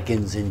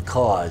mannequins in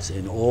cars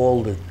in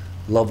all the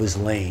lovers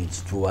lanes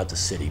throughout the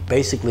city,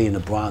 basically in the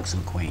Bronx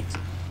and Queens.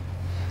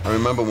 I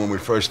remember when we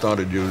first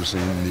started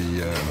using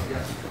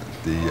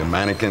the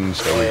mannequins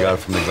that we got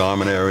from the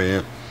garment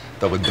area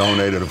that were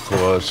donated, of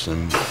course,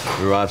 and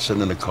we were out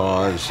sitting in the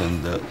cars,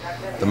 and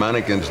the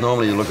mannequins,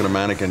 normally you look at a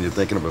mannequin, you're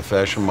thinking of a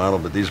fashion model,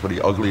 but these were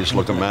the ugliest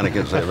looking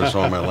mannequins I ever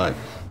saw in my life.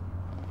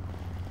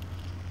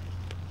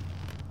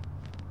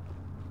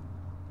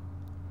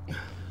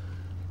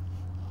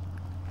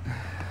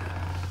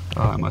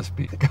 Oh, I must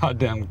be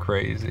goddamn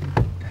crazy.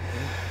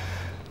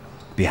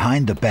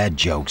 Behind the bad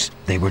jokes,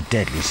 they were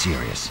deadly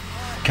serious.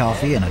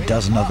 Coffey and a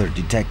dozen other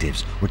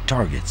detectives were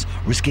targets,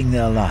 risking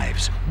their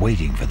lives,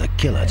 waiting for the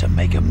killer to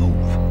make a move.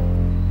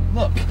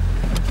 Look.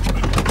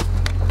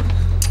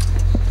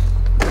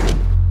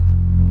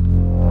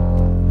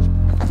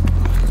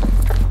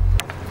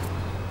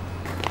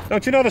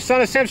 Don't you know the son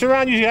of Sam's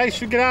around? You guys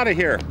should get out of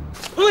here.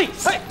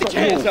 Police! Hey, get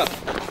your hands up!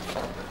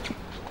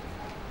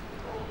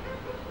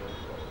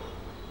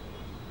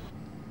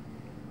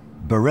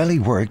 Borelli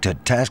worked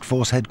at task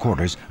force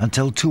headquarters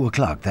until 2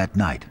 o'clock that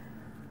night.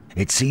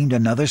 It seemed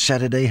another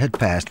Saturday had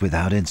passed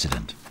without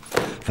incident.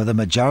 For the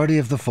majority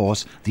of the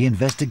force, the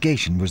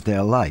investigation was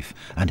their life,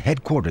 and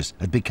headquarters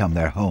had become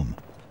their home.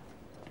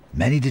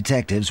 Many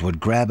detectives would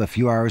grab a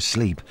few hours'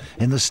 sleep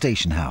in the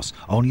station house,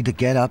 only to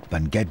get up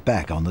and get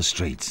back on the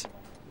streets.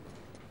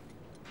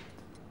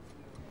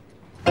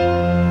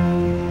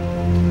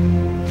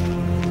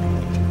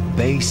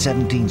 Bay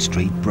 17th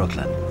Street,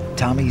 Brooklyn.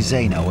 Tommy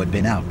Zano had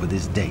been out with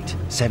his date,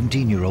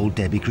 17-year-old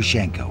Debbie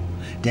Krishenko.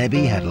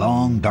 Debbie had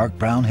long, dark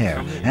brown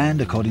hair, and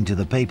according to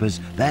the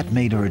papers, that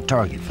made her a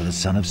target for the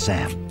son of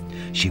Sam.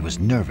 She was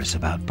nervous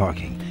about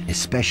parking,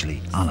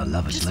 especially on a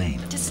lover's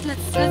lane. Just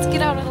let's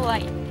get out of the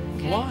light.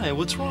 Okay? Why?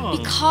 What's wrong?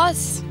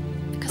 Because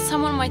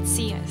someone might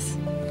see us.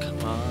 Come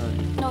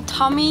on. No,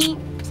 Tommy,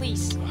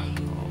 please.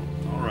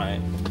 All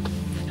right.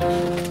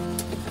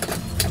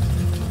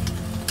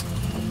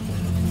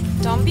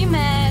 Don't be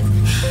mad.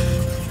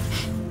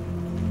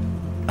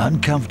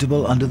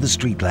 Uncomfortable under the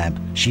street lamp,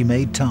 she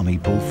made Tommy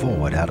pull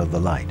forward out of the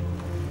light.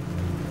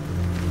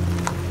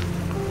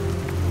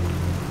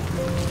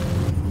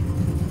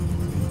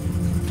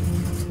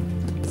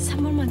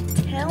 Someone might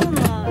tell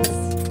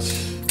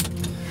us.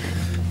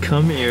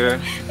 Come here.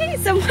 Hey,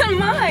 someone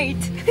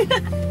might.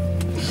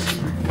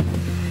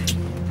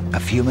 A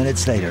few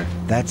minutes later,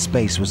 that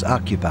space was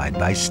occupied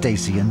by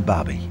Stacy and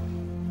Bobby.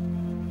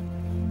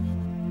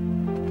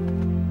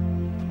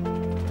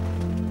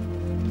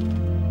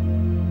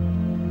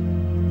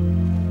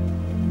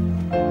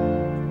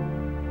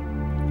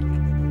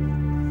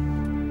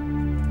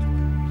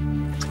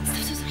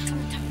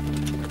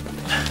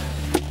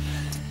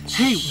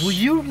 Hey, will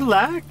you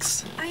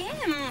relax? I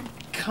am.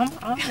 Come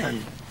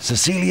on.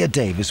 Cecilia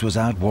Davis was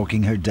out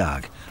walking her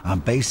dog on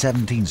Bay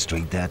 17th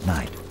Street that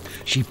night.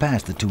 She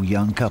passed the two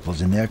young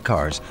couples in their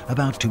cars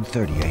about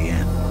 2:30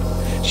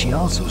 a.m. She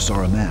also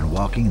saw a man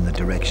walking in the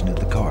direction of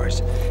the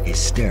cars. His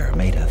stare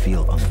made her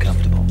feel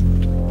uncomfortable.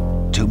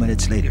 2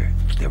 minutes later,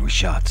 there were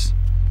shots.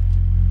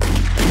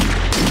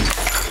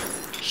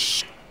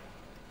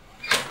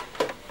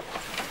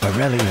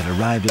 Borelli had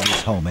arrived at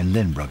his home in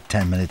Lynbrook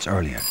 10 minutes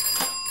earlier.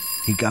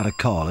 He got a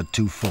call at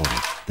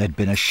 2:40. There'd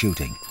been a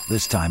shooting,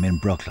 this time in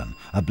Brooklyn.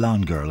 A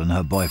blonde girl and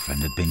her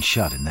boyfriend had been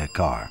shot in their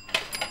car.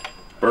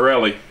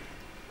 Borelli.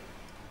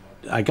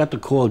 I got the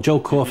call. Joe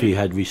Coffey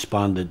had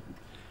responded,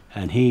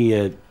 and he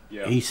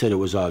said it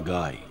was our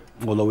guy,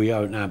 although we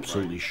aren't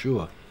absolutely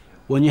sure.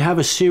 When you have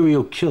a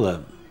serial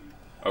killer,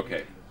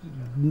 okay,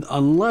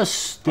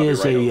 unless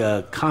there's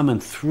a common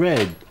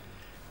thread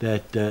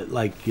that,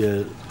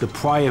 the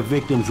prior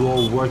victims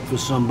all worked for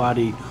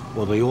somebody,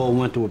 or they all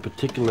went to a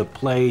particular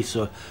place,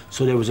 or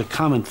so there was a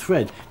common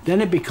thread, then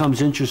it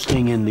becomes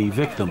interesting in the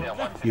victim.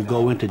 You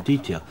go into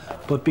detail.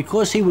 But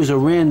because he was a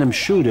random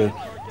shooter,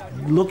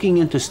 looking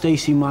into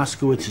Stacy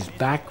Moskowitz's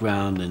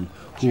background and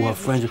who her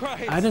friends were,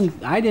 I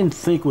didn't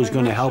think was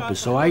going to help us,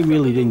 so I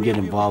really didn't get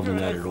involved in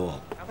that at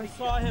all. I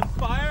saw him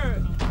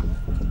fire.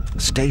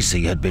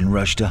 Stacy had been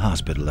rushed to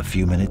hospital a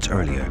few minutes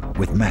earlier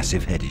with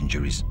massive head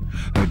injuries.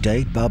 Her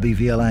date, Bobby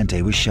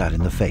Violante, was shot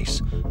in the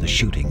face. The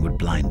shooting would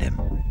blind him.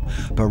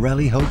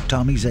 Borelli hoped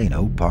Tommy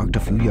Zano, parked a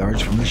few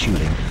yards from the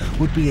shooting,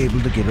 would be able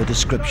to give a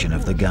description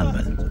of the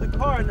gunman.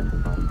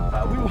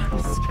 We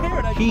were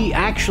scared. He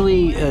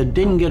actually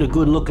didn't get a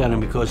good look at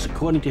him because,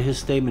 according to his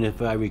statement,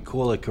 if I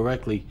recall it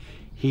correctly,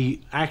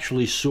 he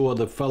actually saw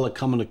the fella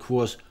coming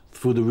across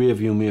through the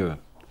rearview mirror.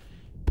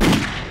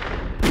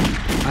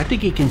 I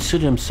think he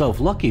considered himself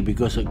lucky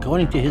because,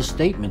 according to his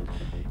statement,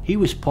 he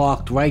was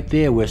parked right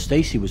there where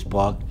Stacy was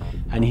parked,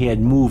 and he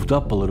had moved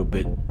up a little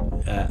bit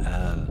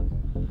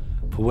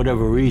for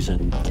whatever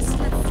reason. Just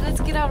let's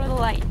get out of the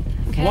light.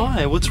 Okay?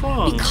 Why? What's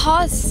wrong?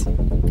 Because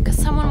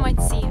someone might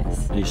see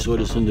us. And he saw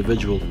this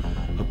individual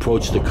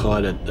approach the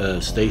car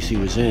that Stacy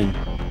was in,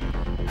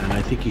 and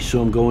I think he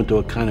saw him go into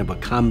a kind of a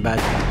combat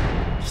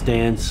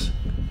stance,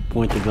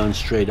 point the gun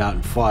straight out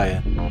and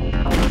fire.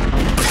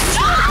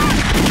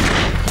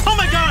 Oh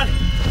my God!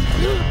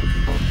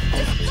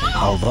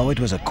 Although it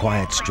was a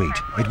quiet street,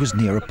 it was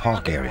near a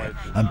park area,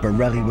 and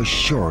Borelli was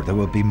sure there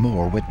would be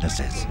more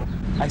witnesses.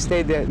 I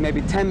stayed there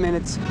maybe 10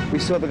 minutes. We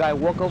saw the guy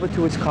walk over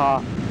to his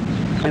car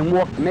and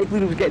make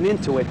believe he was getting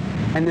into it,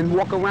 and then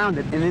walk around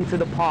it and into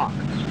the park.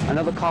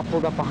 Another car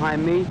pulled up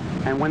behind me,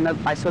 and when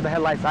I saw the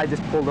headlights, I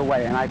just pulled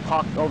away, and I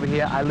parked over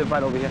here. I live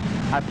right over here.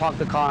 I parked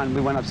the car, and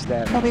we went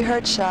upstairs. Well, we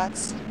heard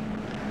shots,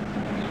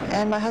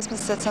 and my husband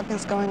said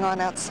something's going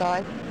on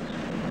outside,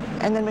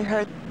 and then we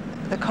heard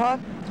the car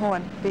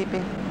horn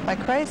beeping like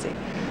crazy.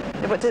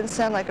 It didn't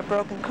sound like a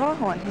broken car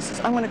horn. He says,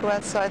 I'm going to go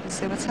outside and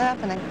see what's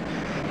happening.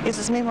 He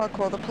says, meanwhile,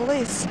 call the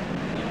police.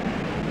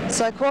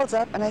 So I called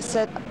up, and I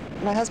said,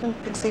 my husband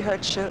thinks he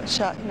heard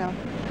shot, you know.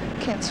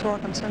 Can't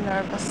talk, I'm so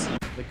nervous.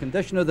 The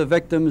condition of the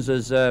victims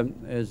is the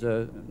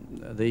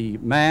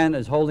man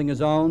is holding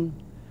his own.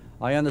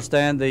 I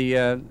understand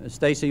the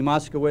Stacy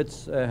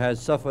Moskowitz has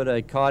suffered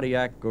a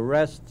cardiac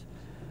arrest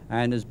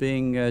and is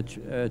being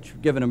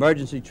given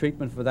emergency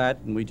treatment for that,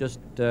 and we just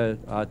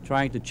are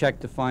trying to check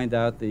to find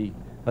out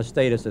her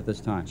status at this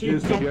time.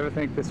 Did you ever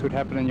think this would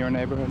happen in your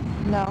neighborhood?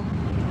 No,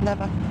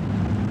 never.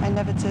 I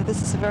never did.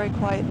 This is a very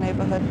quiet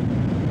neighborhood.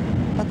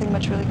 Nothing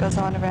much really goes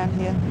on around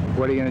here.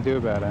 What are you going to do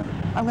about it?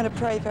 I'm going to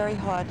pray very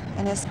hard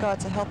and ask God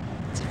to help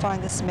to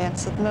find this man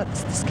so that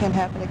this can't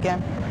happen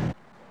again.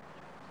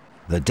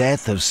 The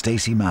death of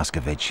Stacy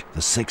Moskowitz,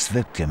 the sixth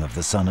victim of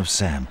the son of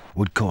Sam,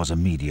 would cause a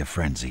media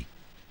frenzy.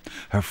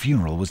 Her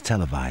funeral was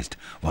televised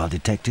while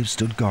detectives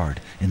stood guard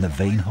in the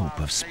vain hope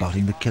of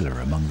spotting the killer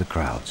among the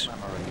crowds.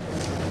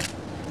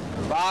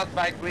 Bowed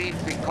by grief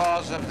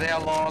because of their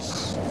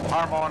loss,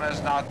 Harmon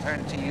has now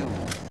turned to you.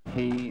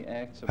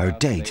 Her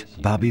date,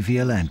 Bobby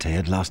Violante,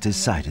 had lost his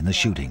sight in the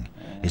shooting.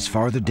 His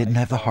father didn't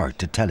have the heart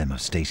to tell him of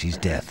Stacy's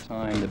death.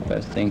 The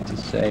best thing to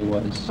say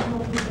was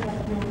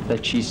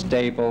that she's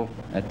stable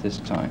at this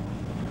time.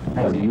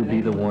 Will you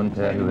be the one,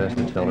 Pat, who has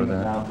to tell her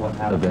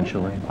that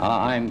eventually?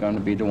 I'm going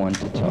to be the one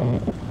to tell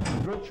her.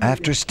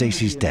 After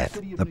Stacy's death,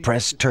 the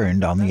press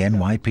turned on the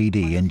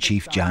NYPD and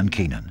Chief John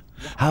Keenan.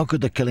 How could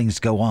the killings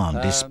go on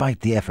despite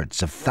the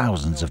efforts of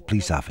thousands of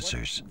police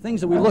officers? Things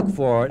that we look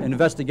for in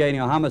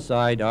investigating a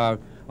homicide are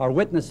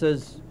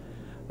witnesses,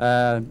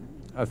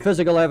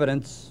 physical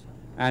evidence,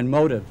 and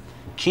motive.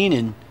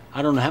 Keenan,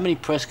 I don't know how many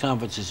press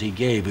conferences he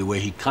gave where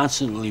he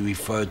constantly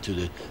referred to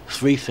the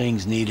three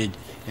things needed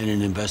in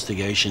an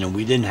investigation, and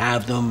we didn't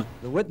have them.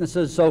 The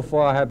witnesses so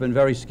far have been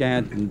very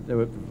scant, and there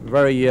were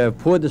very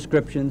poor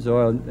descriptions,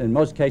 or in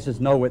most cases,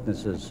 no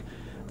witnesses.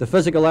 The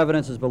physical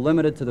evidence has been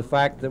limited to the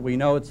fact that we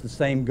know it's the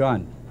same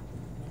gun.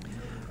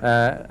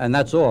 And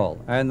that's all.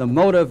 And the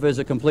motive is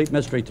a complete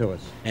mystery to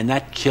us. And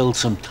that killed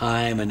some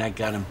time, and that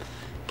got him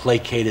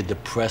placated the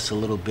press a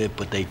little bit,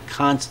 but they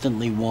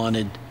constantly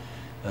wanted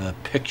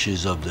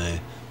pictures of the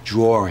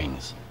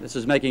drawings. This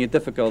is making it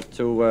difficult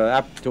to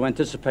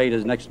anticipate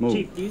his next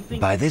move.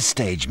 By this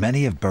stage,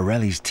 many of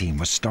Borelli's team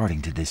were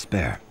starting to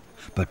despair,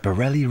 but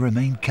Borelli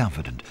remained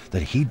confident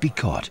that he'd be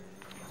caught.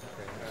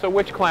 So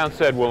which clown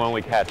said we'll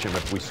only catch him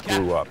if we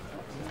screw up?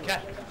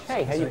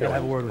 Hey, how you doing? I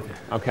have a word with you.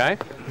 Okay.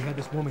 We had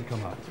this woman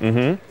come up.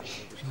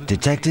 Mm-hmm.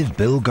 Detective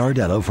Bill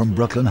Gardello from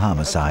Brooklyn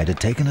Homicide had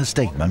taken a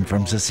statement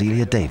from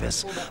Cecilia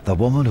Davis, the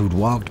woman who'd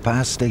walked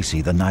past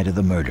Stacy the night of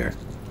the murder.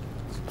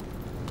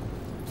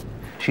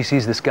 She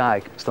sees this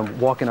guy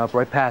walking up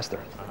right past her.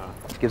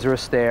 Gives her a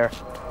stare.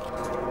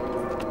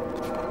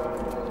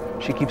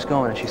 She keeps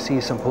going and she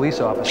sees some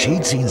police officers.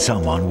 She'd seen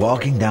someone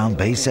walking down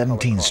Bay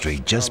 17th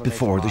Street just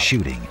before the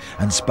shooting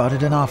and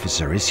spotted an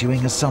officer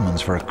issuing a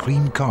summons for a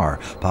cream car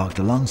parked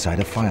alongside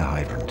a fire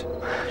hydrant.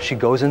 She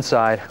goes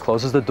inside,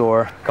 closes the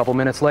door. A couple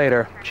minutes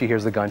later, she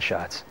hears the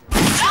gunshots.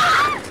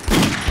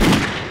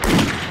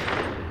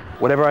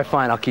 Whatever I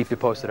find, I'll keep you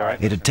posted, all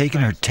right? It had taken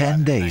her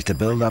 10 days to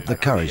build up the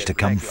courage to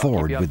come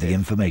forward with the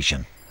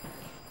information.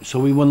 So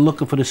we went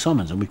looking for the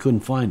summons and we couldn't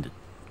find it.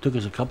 It took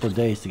us a couple of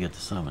days to get the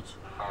summons.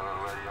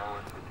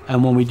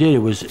 And when we did, it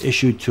was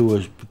issued to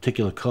a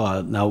particular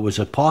car. Now, it was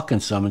a parking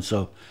summons,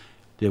 so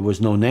there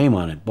was no name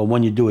on it. But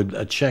when you do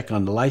a check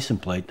on the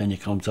license plate, then it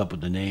comes up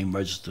with the name,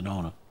 registered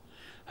owner.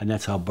 And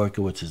that's how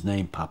Berkowitz's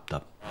name popped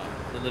up.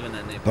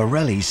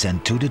 Borelli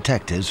sent two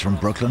detectives from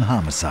Brooklyn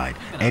Homicide,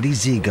 Eddie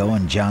Zigo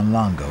and John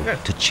Longo,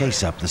 to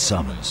chase up the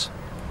summons.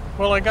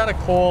 Well, I got a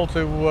call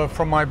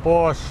from my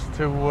boss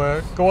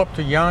to go up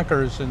to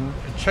Yonkers and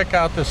check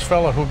out this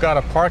fellow who got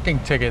a parking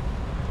ticket.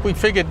 We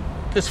figured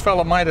this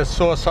fellow might have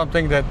saw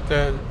something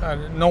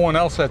that no one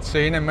else had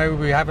seen, and maybe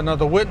we have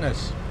another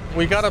witness.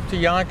 We got up to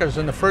Yonkers,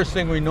 and the first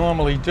thing we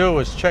normally do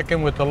is check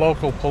in with the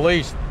local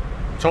police.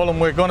 Told them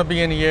we're going to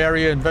be in the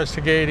area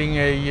investigating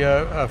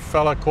a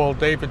fella called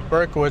David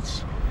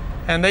Berkowitz,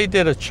 and they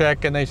did a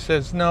check, and they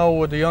says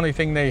no, the only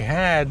thing they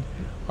had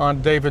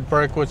on David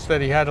Berkowitz,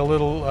 that he had a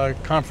little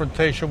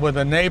confrontation with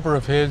a neighbor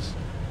of his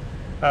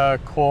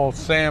called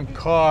Sam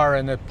Carr,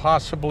 and that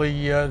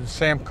possibly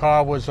Sam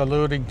Carr was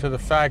alluding to the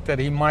fact that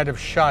he might have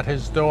shot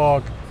his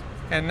dog.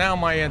 And now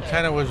my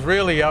antenna was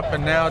really up,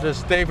 and now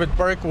this David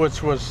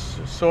Berkowitz was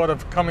sort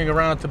of coming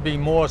around to be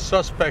more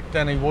suspect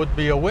than he would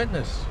be a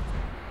witness.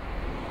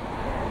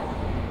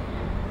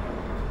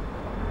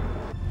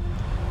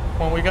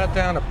 When we got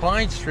down to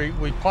Pine Street,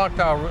 we parked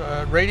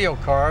our radio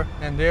car,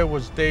 and there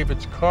was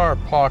David's car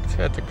parked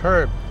at the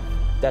curb.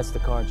 That's the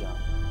car, John.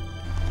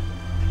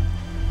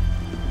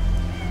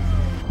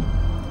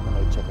 I'm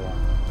gonna check it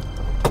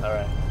out. All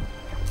right.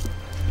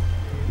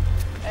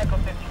 Echo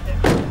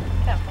 56.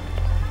 Careful.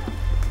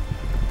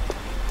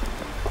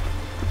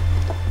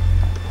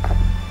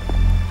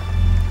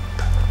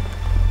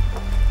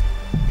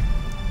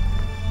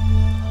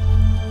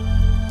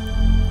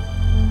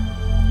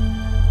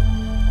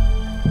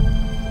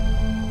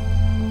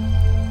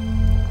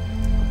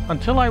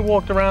 Until I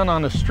walked around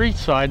on the street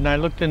side and I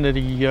looked into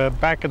the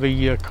back of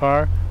the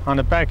car on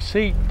the back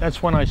seat,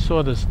 that's when I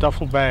saw this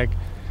duffel bag.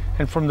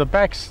 And from the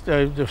back,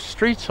 the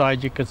street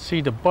side, you could see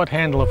the butt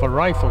handle of a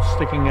rifle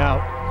sticking out.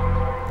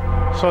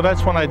 So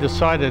that's when I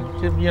decided,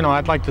 you know,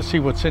 I'd like to see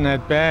what's in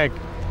that bag.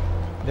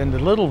 Then the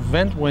little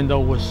vent window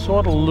was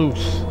sort of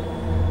loose,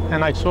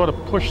 and I sort of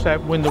pushed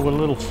that window with a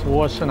little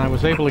force, and I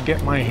was able to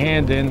get my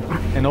hand in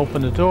and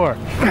open the door.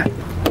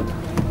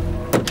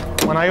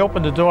 When I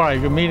opened the door, I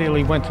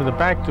immediately went to the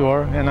back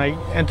door, and I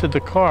entered the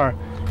car,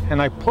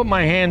 and I put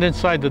my hand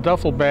inside the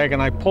duffel bag,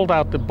 and I pulled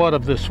out the butt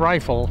of this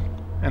rifle,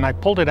 and I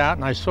pulled it out,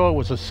 and I saw it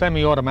was a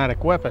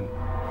semi-automatic weapon.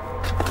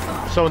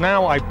 So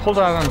now I pulled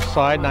it out on the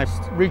side, and I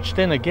reached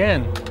in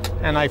again,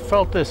 and I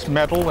felt this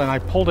metal, and I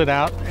pulled it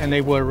out, and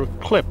they were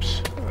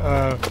clips,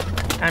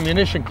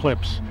 ammunition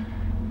clips.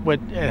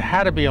 But it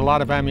had to be a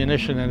lot of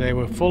ammunition, and they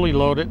were fully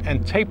loaded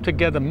and taped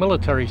together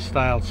military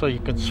style, so you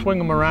could swing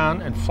them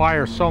around and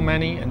fire so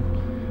many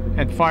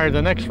and fire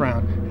the next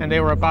round. And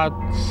there were about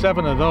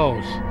 7 of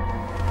those.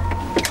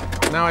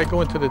 Now I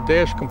go into the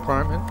dash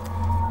compartment,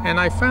 and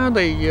I found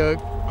a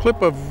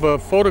clip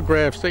of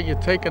photographs that you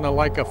take in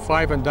like a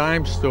 5 and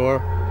dime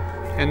store,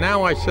 and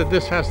now I said,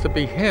 this has to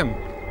be him.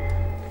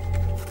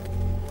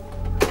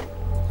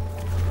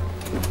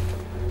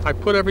 I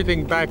put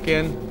everything back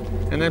in,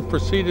 and then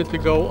proceeded to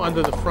go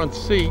under the front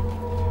seat.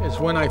 Is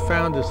when I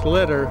found this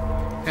letter,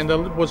 and there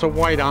was a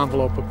white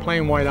envelope, a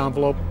plain white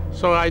envelope.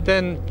 So I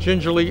then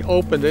gingerly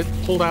opened it,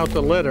 pulled out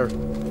the letter,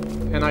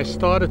 and I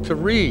started to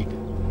read.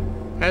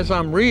 As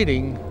I'm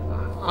reading,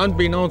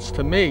 unbeknownst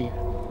to me,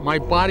 my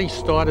body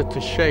started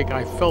to shake.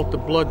 I felt the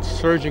blood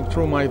surging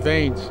through my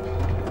veins.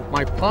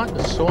 My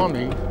partner saw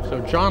me, so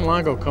John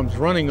Longo comes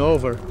running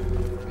over,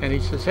 and he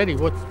says, Eddie,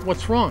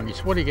 what's wrong? He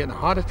said, what, are you getting a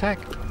heart attack?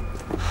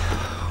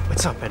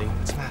 What's up, Eddie?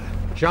 What's the matter?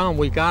 John,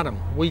 we got him.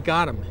 We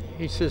got him.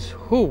 He says,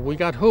 who? We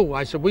got who?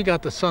 I said, we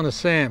got the son of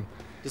Sam.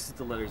 This is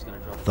the letter he's going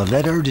to drop. The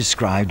letter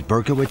described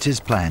Berkowitz's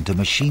plan to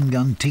machine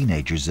gun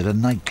teenagers at a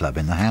nightclub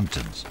in the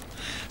Hamptons.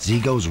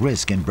 Zigo's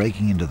risk in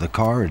breaking into the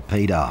car had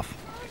paid off.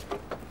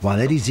 While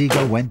Eddie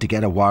Zigo went to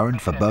get a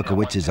warrant for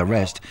Berkowitz's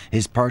arrest,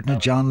 his partner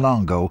John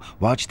Longo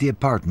watched the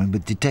apartment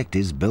with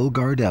detectives Bill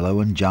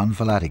Gardello and John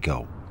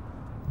Falatico.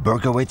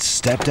 Berkowitz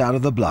stepped out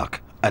of the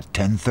block at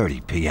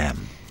 10:30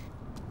 p.m.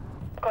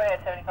 Go ahead,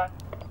 75.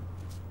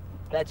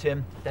 That's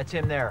him. That's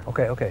him there.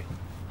 Okay, okay.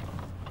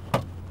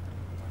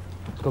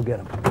 Let's go get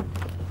him.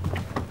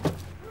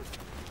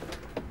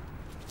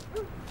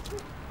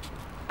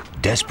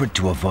 Desperate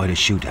to avoid a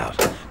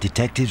shootout,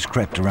 detectives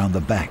crept around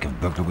the back of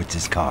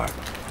Berkowitz's car.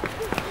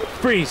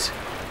 Freeze!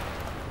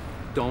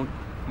 Don't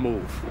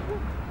move.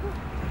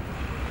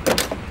 Get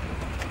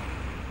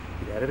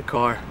out of the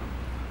car,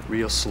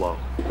 real slow.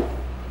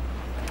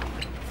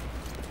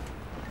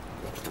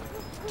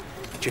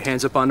 Put your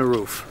hands up on the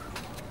roof.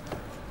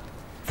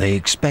 They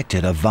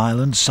expected a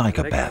violent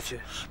psychopath,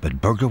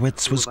 but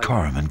Berkowitz was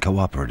calm and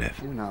cooperative.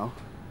 You know.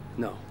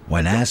 No.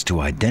 When asked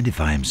to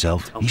identify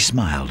himself, he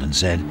smiled and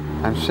said,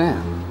 I'm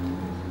Sam.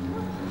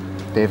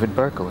 David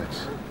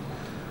Berkowitz.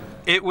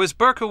 It was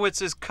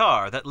Berkowitz's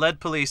car that led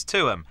police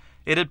to him.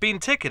 It had been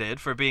ticketed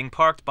for being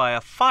parked by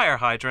a fire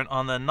hydrant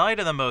on the night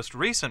of the most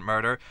recent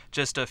murder,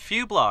 just a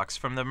few blocks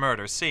from the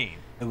murder scene.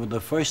 It was the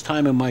first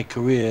time in my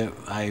career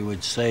I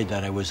would say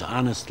that I was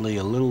honestly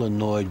a little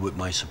annoyed with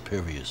my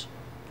superiors.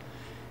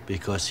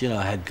 Because, you know,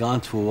 I had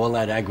gone through all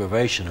that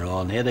aggravation and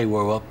all, and here they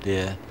were up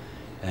there,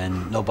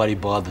 and nobody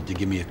bothered to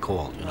give me a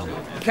call, you know.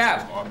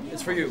 Cab,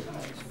 it's for you.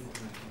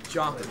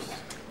 Jonkers.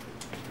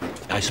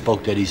 I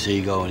spoke to Eddie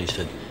Zigo, and he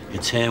said,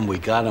 it's him, we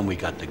got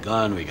the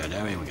gun, we got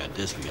everything, we got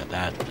this, we got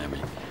that, and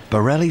everything.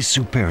 Borelli's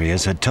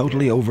superiors had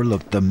totally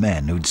overlooked the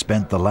men who'd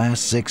spent the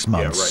last 6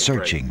 months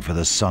searching for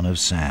the son of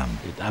Sam.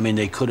 I mean,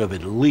 they could have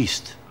at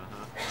least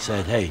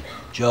said, hey,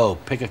 Joe,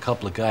 pick a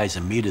couple of guys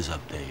and meet us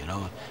up there, you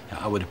know.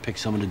 I would have picked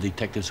some of the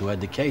detectives who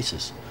had the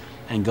cases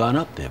and gone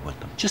up there with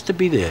them, just to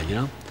be there, you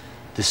know,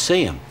 to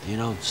see him, you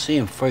know, see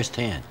him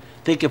firsthand.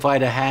 I think if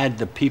I'd have had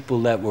the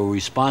people that were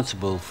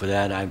responsible for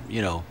that, I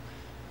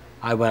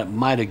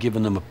might have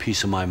given them a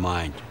piece of my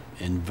mind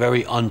in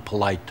very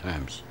unpolite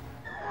terms.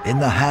 In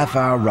the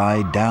half-hour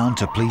ride down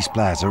to Police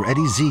Plaza,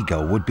 Eddie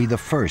Zigo would be the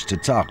first to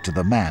talk to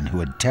the man who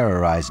had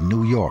terrorized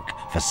New York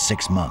for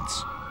 6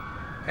 months.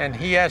 And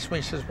he asked me,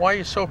 he says, why are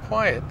you so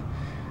quiet?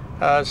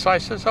 So I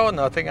says, oh,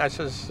 nothing. I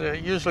says,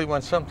 usually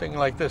when something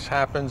like this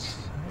happens,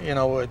 you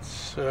know,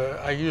 it's,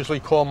 I usually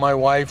call my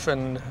wife,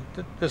 and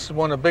this is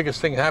one of the biggest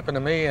things that happened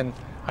to me, and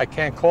I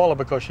can't call her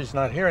because she's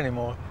not here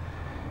anymore.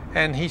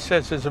 And he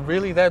says, is it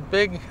really that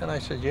big? And I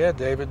said, yeah,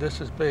 David,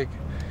 this is big.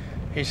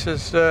 He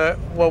says,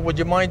 well, would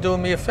you mind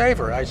doing me a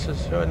favor? I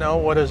says, oh, no,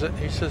 what is it?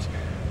 He says,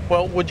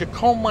 well, would you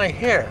comb my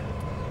hair?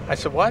 I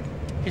said, what?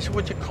 He said,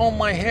 would you comb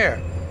my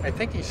hair? I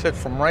think he said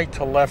from right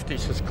to left. He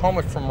says, comb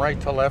it from right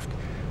to left,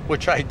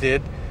 which I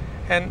did.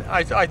 And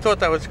I thought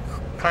that was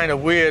kind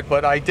of weird,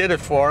 but I did it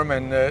for him.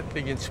 And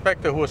the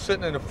inspector who was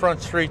sitting in the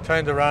front street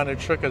turned around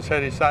and shook his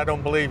head. He said, I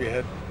don't believe you,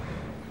 Ed.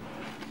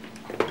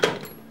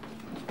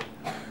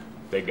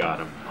 They got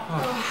him.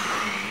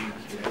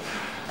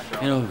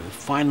 You know,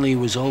 finally it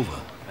was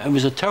over. It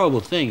was a terrible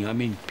thing. I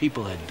mean,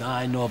 people had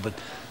died and all, but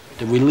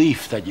the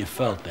relief that you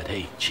felt that,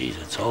 hey, geez,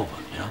 it's over,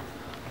 you know?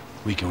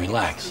 we can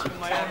relax.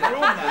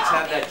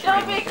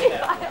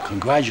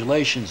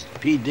 Congratulations,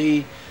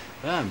 PD.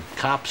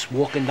 Cops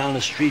walking down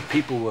the street,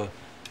 people were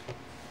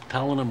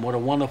telling them what a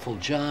wonderful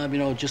job, you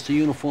know, just a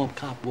uniformed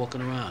cop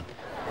walking around.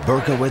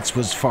 Berkowitz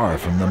was far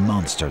from the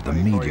monster the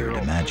media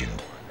had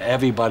imagined.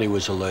 Everybody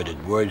was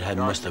alerted. Word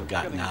must have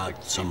gotten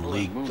out, some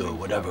leaked or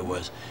whatever it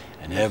was,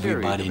 and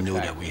everybody knew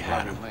that we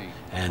had him.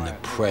 And the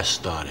press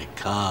started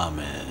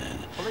coming, and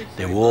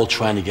they were all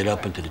trying to get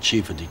up into the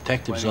chief of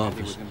detective's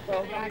office.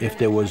 If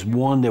there was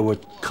one, there were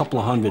a couple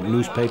of hundred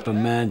newspaper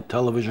men,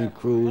 television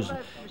crews.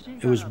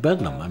 It was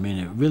bedlam. I mean,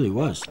 it really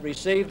was.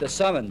 Received a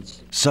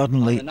summons.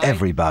 Suddenly,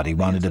 everybody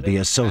wanted to be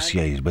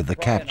associated with the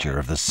capture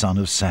of the son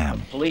of Sam.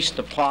 The police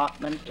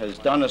department has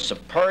done a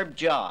superb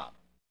job.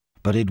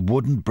 But it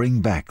wouldn't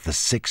bring back the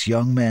 6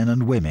 young men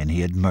and women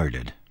he had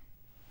murdered.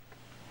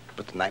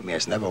 But the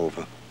nightmare's never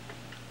over.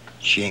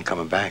 She ain't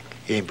coming back.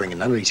 He ain't bringing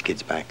none of these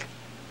kids back.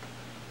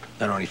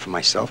 Not only for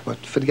myself, but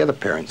for the other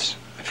parents.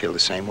 I feel the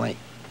same way.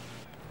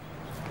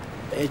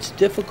 It's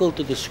difficult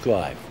to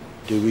describe.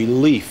 The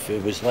relief,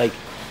 it was like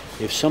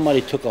if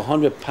somebody took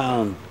 100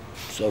 pounds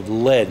of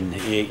lead and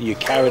you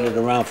carried it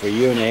around for a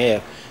year and a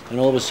half, and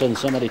all of a sudden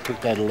somebody took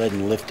that lead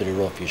and lifted it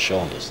off your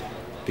shoulders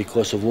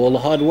because of all the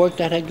hard work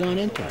that had gone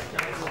into it.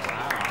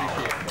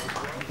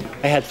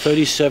 I had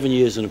 37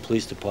 years in the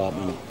police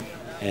department,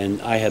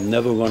 and I have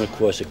never run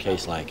across a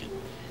case like it.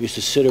 We used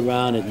to sit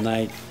around at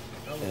night,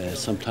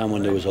 sometime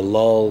when there was a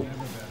lull,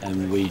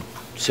 and we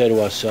say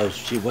to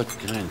ourselves, gee,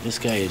 this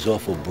guy is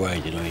awful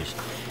bright, you know,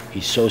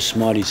 he's so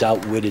smart, he's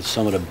outwitted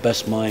some of the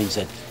best minds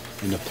in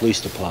the police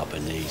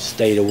department. He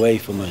stayed away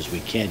from us,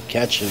 we can't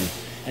catch him.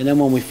 And then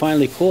when we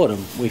finally caught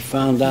him, we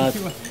found out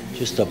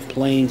just a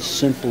plain,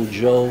 simple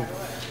Joe,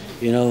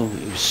 you know,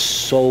 he was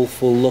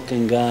soulful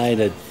looking guy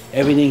that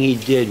everything he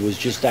did was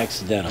just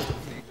accidental.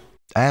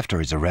 After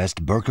his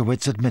arrest,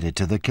 Berkowitz admitted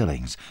to the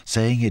killings,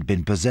 saying he'd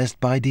been possessed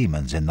by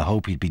demons in the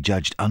hope he'd be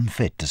judged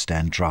unfit to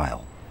stand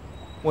trial.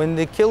 When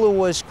the killer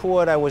was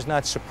caught, I was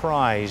not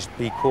surprised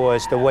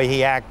because the way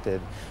he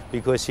acted,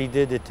 because he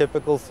did the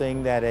typical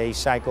thing that a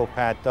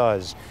psychopath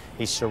does.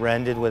 He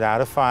surrendered without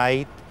a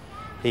fight.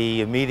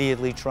 He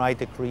immediately tried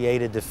to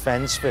create a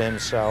defense for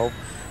himself,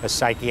 a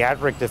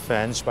psychiatric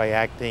defense by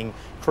acting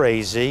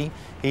crazy.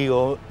 He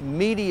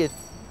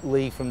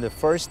immediately, from the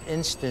first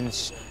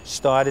instance,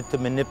 started to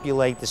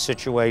manipulate the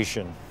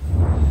situation.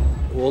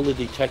 All the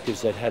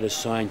detectives that had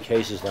assigned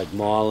cases like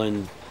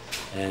Marlin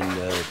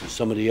and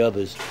some of the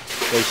others,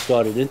 they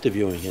started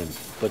interviewing him.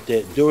 But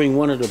during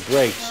one of the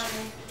breaks,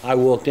 I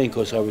walked in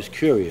because I was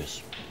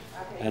curious.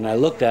 And I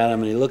looked at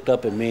him, and he looked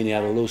up at me, and he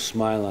had a little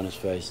smile on his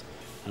face.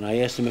 And I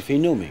asked him if he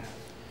knew me.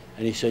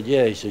 And he said,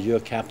 yeah. He said, you're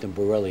Captain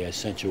Borelli. I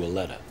sent you a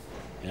letter,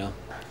 you know?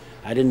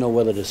 I didn't know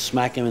whether to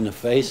smack him in the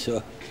face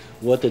or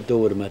what to do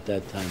with him at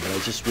that time, but I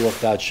just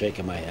walked out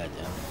shaking my head.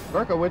 You know?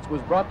 Berkowitz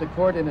was brought to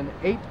court in an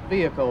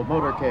 8-vehicle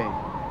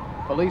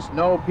motorcade. Police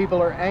know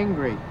people are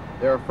angry.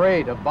 They're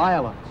afraid of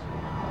violence.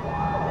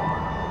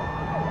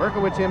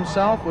 Berkowitz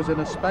himself was in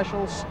a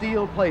special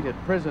steel-plated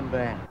prison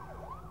van.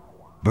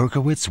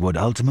 Berkowitz would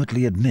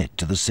ultimately admit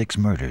to the 6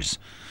 murders,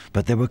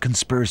 but there were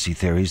conspiracy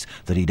theories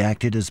that he'd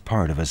acted as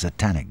part of a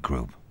satanic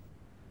group.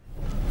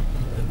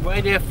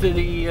 Right after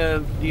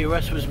the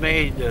arrest was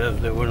made,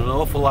 there was an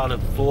awful lot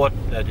of thought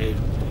that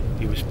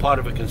he was part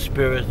of a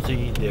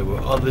conspiracy, there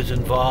were others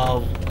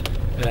involved,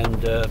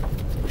 and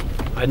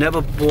I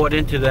never bought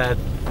into that.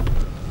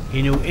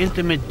 He knew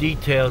intimate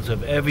details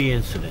of every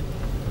incident,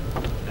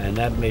 and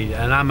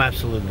I'm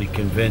absolutely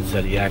convinced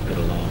that he acted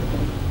alone.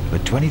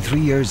 But 23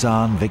 years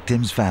on,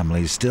 victims'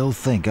 families still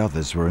think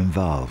others were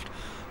involved.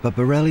 But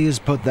Borelli has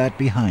put that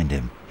behind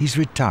him. He's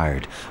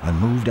retired and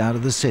moved out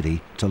of the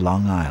city to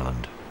Long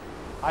Island.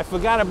 I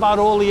forgot about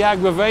all the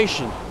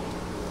aggravation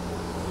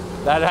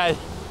that I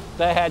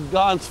had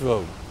gone through.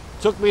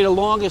 It took me the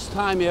longest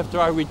time after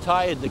I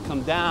retired to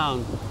come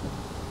down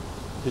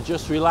to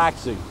just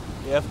relaxing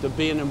after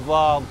being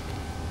involved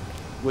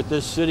with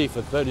this city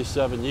for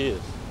 37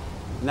 years.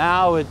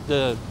 Now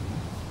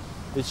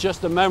it's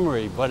just a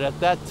memory, but at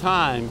that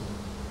time,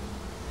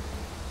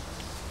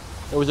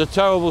 it was a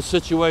terrible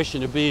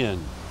situation to be in.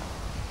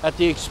 At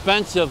the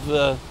expense of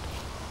the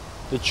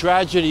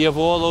tragedy of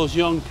all those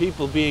young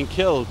people being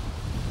killed.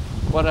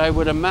 But I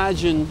would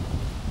imagine,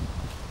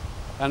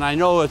 and I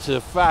know it's a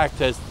fact,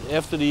 that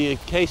after the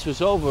case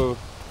was over,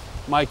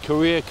 my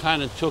career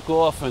kind of took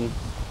off, and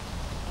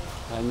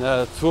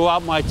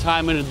throughout my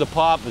time in the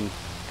department,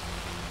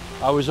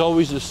 I was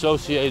always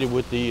associated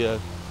with the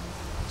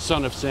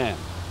son of Sam.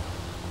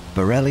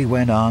 Borelli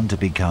went on to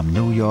become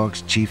New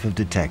York's chief of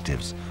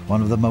detectives,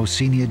 one of the most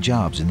senior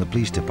jobs in the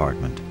police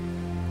department.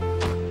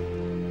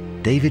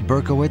 David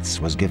Berkowitz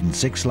was given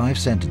 6 life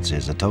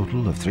sentences, a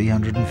total of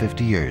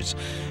 350 years,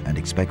 and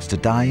expects to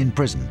die in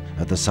prison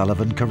at the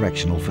Sullivan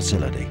Correctional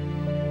Facility.